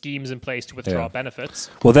also schemes in place to withdraw benefits.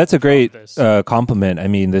 Well, that's a great compliment. I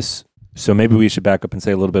mean, so maybe we should back up and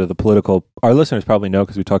say a little bit of the political. Our listeners probably know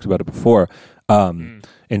because we talked about it before.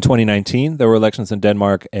 In 2019, there were elections in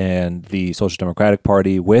Denmark, and the Social Democratic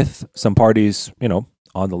Party, with some parties,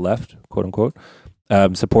 on the left, quote unquote,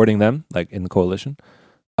 supporting them, like in the coalition.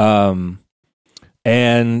 And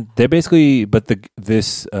they basically, but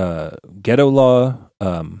this ghetto law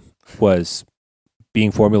was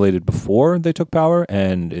being formulated before they took power,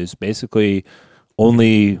 and is basically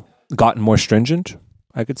only gotten more stringent,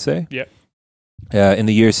 I could say. In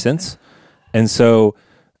the years since. And so,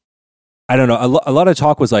 I don't know, a lot of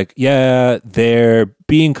talk was like, they're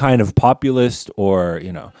being kind of populist, or,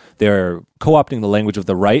 they're co-opting the language of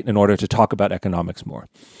the right in order to talk about economics more.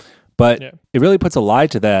 But it really puts a lie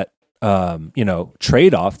to that,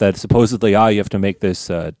 trade-off that supposedly, you have to make this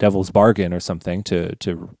devil's bargain or something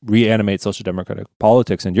to reanimate social democratic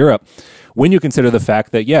politics in Europe, when you consider the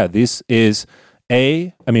fact that, this is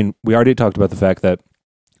we already talked about the fact that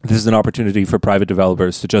this is an opportunity for private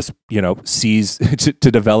developers to just, seize,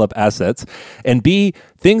 to develop assets. And B,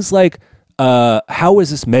 things like, how is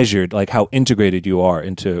this measured? Like how integrated you are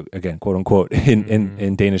into, again, quote unquote,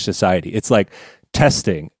 in Danish society. It's like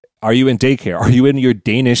testing. Are you in daycare? Are you in your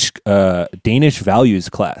Danish values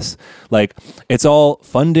class? Like, it's all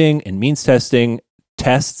funding and means testing,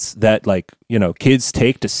 tests that, like, kids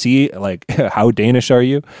take to see, like, how Danish are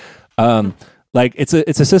you? Like, it's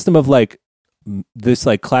a system of, like, this,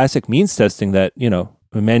 like, classic means testing that,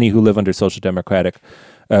 many who live under social democratic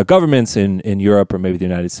governments in Europe or maybe the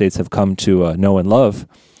United States have come to know and love.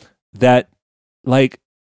 That, like,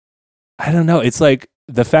 I don't know. It's like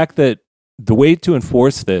the fact that the way to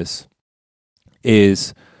enforce this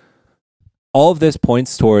is all of this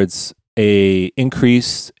points towards a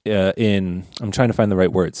increase in, I'm trying to find the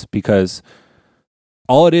right words, because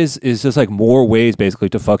all it is just like more ways basically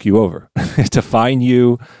to fuck you over, to fine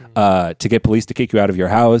you, to get police to kick you out of your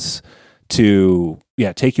house, to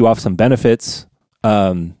take you off some benefits.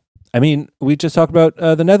 We just talked about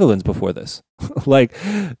the Netherlands before this.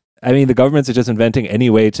 The governments are just inventing any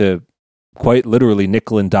way to quite literally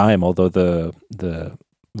nickel and dime, although the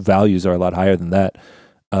values are a lot higher than that.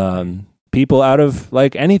 People out of,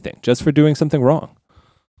 like, anything just for doing something wrong.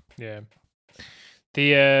 Yeah.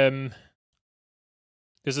 There's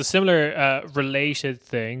a similar related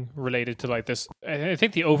thing related to, like, this. I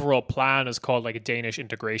think the overall plan is called, like, a Danish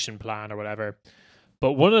integration plan or whatever.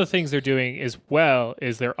 But one of the things they're doing is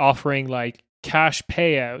they're offering, like, cash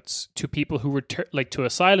payouts to people who return, like, to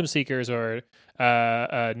asylum seekers or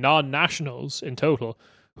non-nationals in total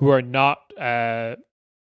who are not to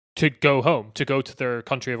go home, to go to their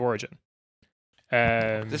country of origin.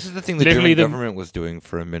 This is the thing the German government was doing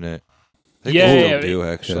for a minute. They still do,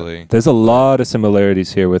 actually. Yeah. There's a lot of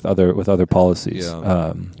similarities here with other policies.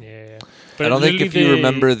 But I don't think if you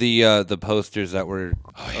remember the posters that were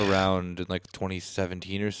around in like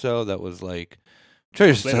 2017 or so, that was like,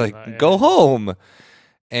 just like go home.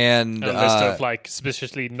 And a list of, like,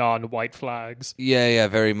 suspiciously non-white flags. Yeah,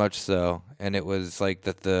 very much so. And it was like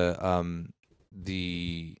that the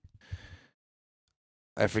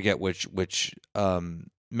I forget which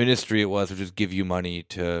ministry it was, would just give you money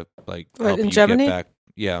to, like, help in you Germany? get back.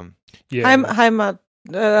 Yeah. Heimat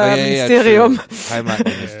Ministerium.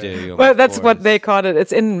 Heimatministerium. Well, that's what they call it.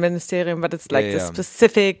 It's in Ministerium, but it's like the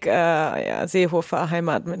specific Seehofer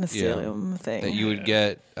Heimatministerium thing. That you would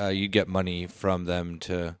get, you get money from them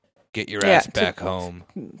to get your ass back home.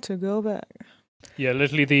 To go back. Yeah,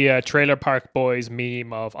 literally the Trailer Park Boys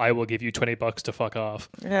meme of "I will give you $20 to fuck off."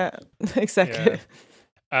 Yeah, exactly.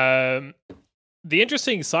 Yeah. The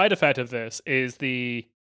interesting side effect of this is the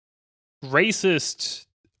racist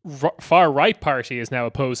far-right party is now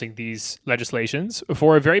opposing these legislations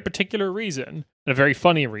for a very particular reason, and a very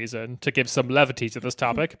funny reason, to give some levity to this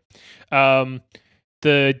topic.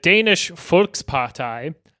 The Danish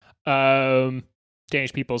Volkspartei,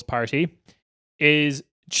 Danish People's Party, is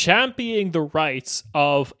championing the rights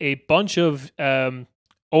of a bunch of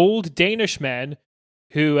old Danish men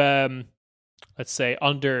who, let's say,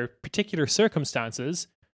 under particular circumstances,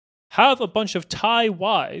 have a bunch of Thai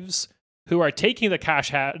wives who are taking the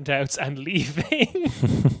cash handouts and leaving.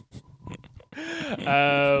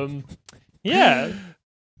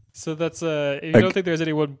 So that's if you don't think there's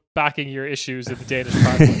anyone backing your issues in the Danish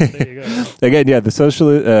parliament, there you go. Again, the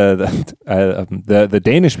the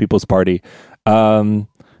Danish People's Party,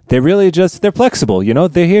 they're really they're flexible.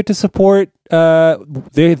 They're here to support.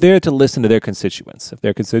 They're there to listen to their constituents. If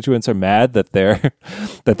their constituents are mad that their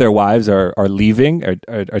wives are leaving,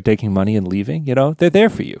 are taking money and leaving, they're there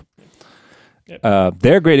for you.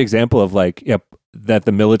 they're a great example of like, that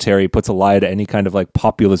the military puts a lie to any kind of like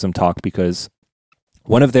populism talk, because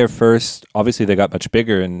one of their first, obviously they got much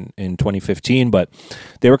bigger in 2015, but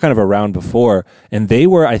they were kind of around before, and they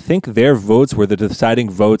were, I think their votes were the deciding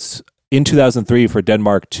votes in 2003 for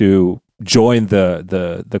Denmark to join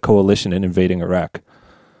the coalition in invading Iraq.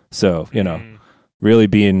 So, really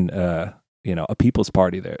being, a people's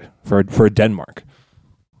party there for Denmark.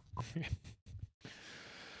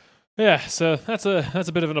 Yeah, so that's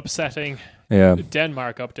a bit of an upsetting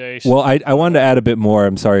Denmark update. Well, I wanted to add a bit more.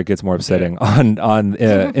 I'm sorry it gets more upsetting on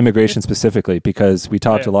immigration specifically, because we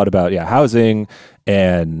talked a lot about housing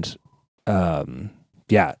and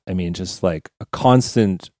just like a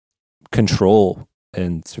constant control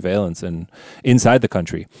and surveillance and inside the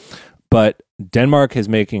country. But Denmark is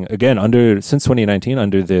making, again, since 2019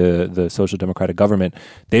 under the Social Democratic government,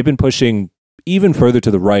 they've been pushing even further to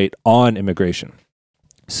the right on immigration.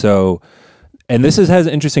 So, and this has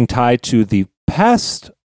an interesting tie to the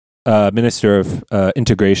past Minister of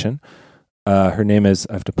Integration. Her name is,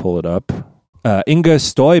 I have to pull it up, Inger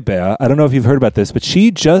Støjberg. I don't know if you've heard about this, but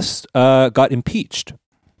she just got impeached.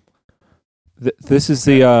 This is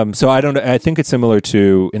the, so I think it's similar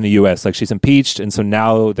to in the US, like she's impeached, and so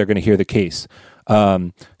now they're going to hear the case.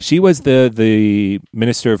 She was the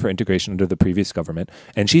Minister for Integration under the previous government,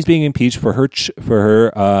 and she's being impeached for her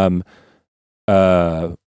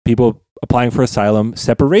people applying for asylum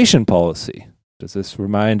separation policy. Does this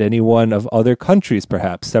remind anyone of other countries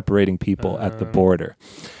perhaps separating people at the border?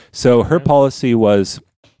 So her policy was,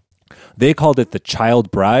 they called it the child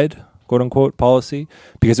bride, quote unquote, policy,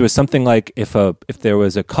 because it was something like if there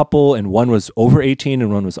was a couple and one was over 18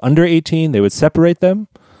 and one was under 18, they would separate them.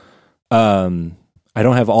 I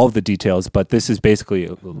don't have all of the details, but this is basically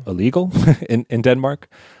illegal in Denmark.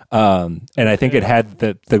 And I think it had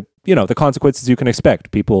the consequences you can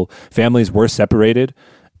expect. Families were separated,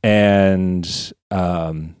 and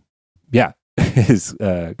is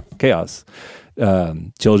chaos.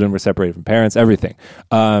 Children were separated from parents, everything.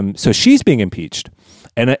 So she's being impeached.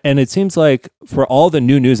 And it seems like for all the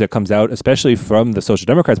new news that comes out, especially from the Social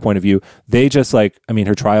Democrats' point of view, they just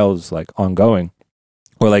her trial is like ongoing,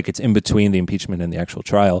 or like it's in between the impeachment and the actual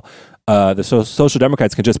trial. The Social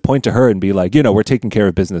Democrats can just point to her and be like, we're taking care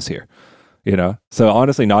of business here. So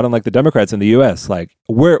honestly, not unlike the Democrats in the U.S., like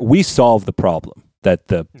we solved the problem that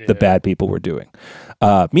the bad people were doing.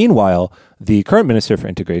 Meanwhile, the current Minister for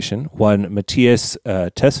Integration, one Mathias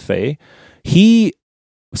Tesfaye, he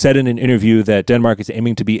said in an interview that Denmark is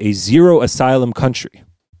aiming to be a zero asylum country,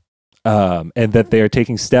 and that they are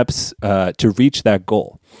taking steps to reach that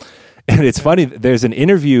goal. And it's funny, there's an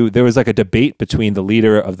interview, there was like a debate between the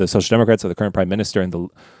leader of the Social Democrats, or the current prime minister, and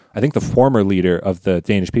I think the former leader of the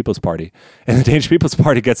Danish People's Party. And the Danish People's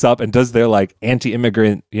Party gets up and does their like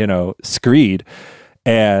anti-immigrant, screed.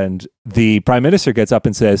 And the prime minister gets up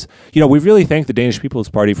and says, we really thank the Danish People's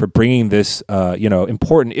Party for bringing this,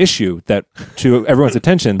 important issue to everyone's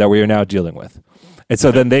attention that we are now dealing with. And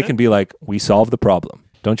so then they can be like, we solved the problem.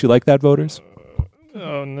 Don't you like that, voters?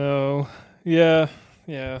 Oh, no. Yeah,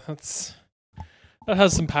 that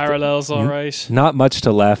has some parallels, all right. Not much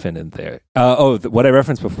to laugh in there. What I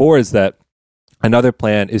referenced before is that another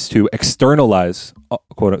plan is to externalize,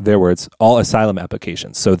 quote their words, all asylum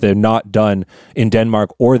applications. So they're not done in Denmark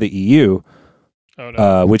or the EU,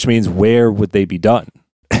 which means where would they be done?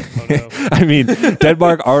 Oh, no. I mean,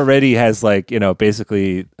 Denmark already has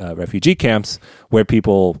basically refugee camps where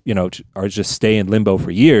people, are just stay in limbo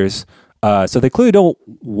for years. So they clearly don't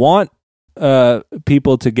want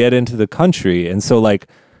people to get into the country. And so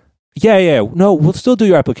no, we'll still do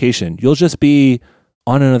your application. You'll just be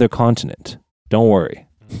on another continent. Don't worry.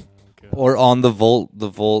 Or on the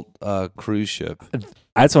Volt cruise ship.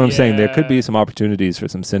 That's what I'm saying. There could be some opportunities for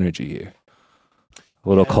some synergy here. A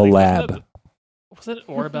little collab. Was it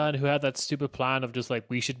Orban who had that stupid plan of just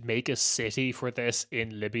we should make a city for this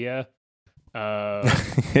in Libya? Wow.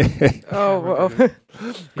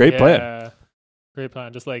 Great plan. Great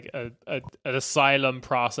plan. Just like an asylum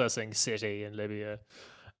processing city in Libya.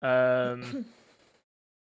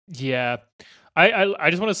 Yeah. I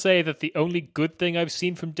just want to say that the only good thing I've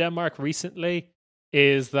seen from Denmark recently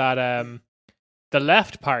is that the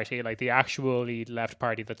left party, like the actually left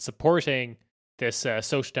party that's supporting this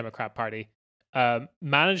Social Democrat Party,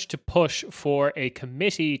 managed to push for a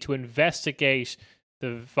committee to investigate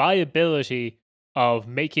the viability of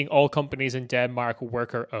making all companies in Denmark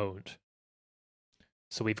worker-owned.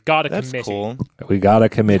 So we've got a committee. Cool. We got a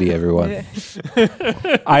committee, everyone.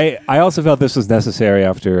 I also felt this was necessary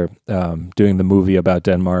after doing the movie about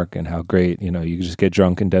Denmark and how great, you just get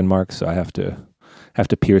drunk in Denmark. So I have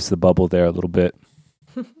to pierce the bubble there a little bit.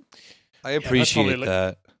 I appreciate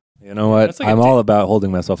that. You know what? Like I'm all about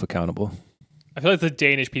holding myself accountable. I feel like the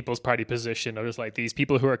Danish People's Party position of just like these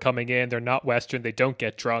people who are coming in, they're not Western, they don't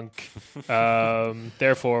get drunk.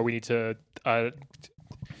 Therefore, we need to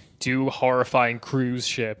do horrifying cruise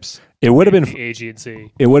ships. It would have been the Aegean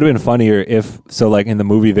Sea. It would have been funnier if like in the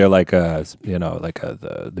movie they're like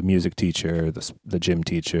the music teacher, the gym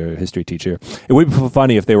teacher, history teacher. It would be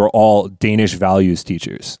funny if they were all Danish values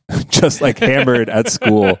teachers, just like hammered at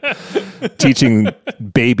school, teaching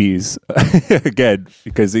babies again,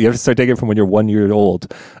 because you have to start taking it from when you're 1 year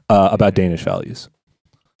old about Danish values.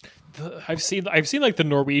 I've seen like the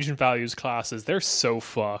Norwegian values classes. They're so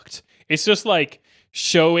fucked. It's just like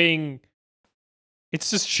showing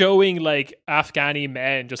like Afghani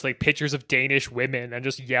men, just like pictures of Danish women and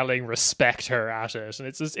just yelling respect her at it. And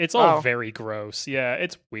it's all very gross. Yeah,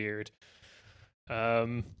 it's weird.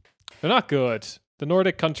 They're not good. The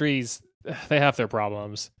Nordic countries, they have their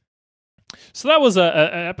problems. So that was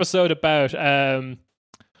an episode about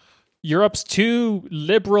Europe's two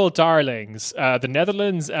liberal darlings, the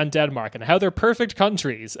Netherlands and Denmark, and how they're perfect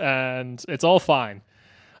countries and it's all fine.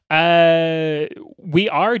 We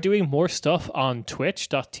are doing more stuff on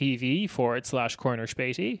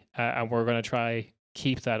twitch.tv/cornerspaty, and we're going to try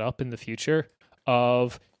keep that up in the future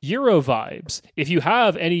of Euro vibes. If you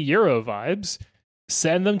have any Euro vibes,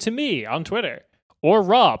 send them to me on Twitter or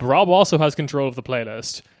Rob. Rob also has control of the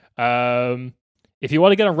playlist. If you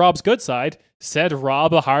want to get on Rob's good side, send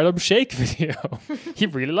Rob a Harlem Shake video. He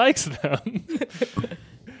really likes them.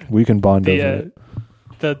 We can bond over it.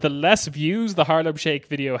 The less views the Harlem Shake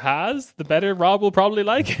video has, the better Rob will probably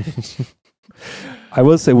like it. I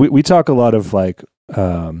will say we talk a lot of like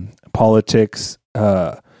politics,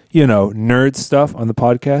 nerd stuff on the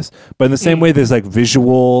podcast. But in the same way, there's like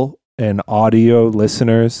visual and audio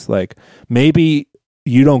listeners. Like maybe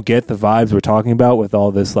you don't get the vibes we're talking about with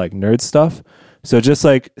all this like nerd stuff. So just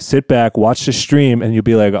like sit back, watch the stream, and you'll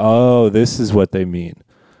be like, oh, this is what they mean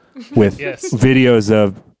with videos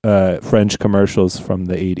of French commercials from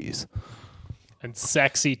the 80s and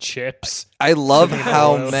sexy chips. I love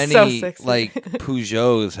how many like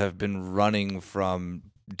Peugeots have been running from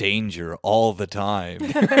danger all the time.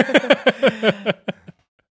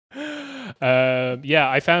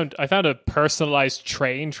 I found a personalized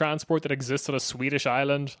train transport that exists on a Swedish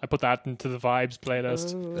island. I put that into the vibes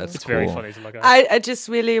playlist. Ooh. That's it's cool. Very funny to look at. I just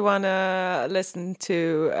really want to listen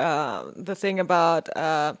to the thing about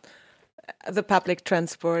the public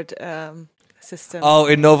transport system. Oh,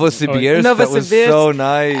 in Novosibirsk? That was so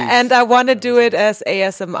nice. And I want to do it as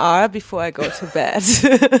ASMR before I go to bed.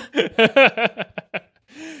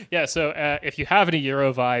 Yeah, so if you have any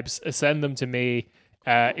Euro vibes, send them to me.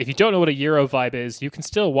 If you don't know what a Euro vibe is, you can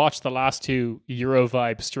still watch the last two Euro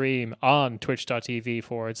vibe stream on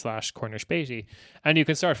twitch.tv/cornerspaty. And you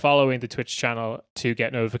can start following the Twitch channel to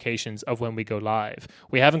get notifications of when we go live.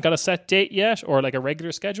 We haven't got a set date yet or like a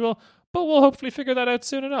regular schedule, but we'll hopefully figure that out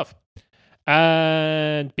soon enough.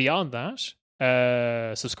 And beyond that,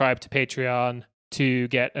 subscribe to Patreon to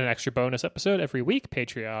get an extra bonus episode every week,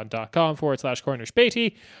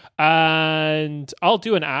 patreon.com/cornerspaty. And I'll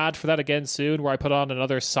do an ad for that again soon where I put on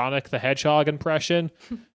another Sonic the Hedgehog impression.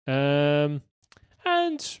 And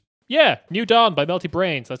yeah, New Dawn by Melty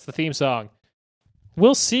Brains. That's the theme song.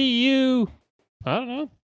 We'll see you, I don't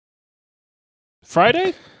know,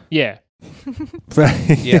 Friday? Yeah.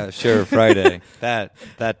 Yeah, sure, Friday. That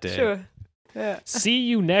day. Sure. Yeah. See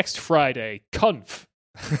you next Friday. Conf.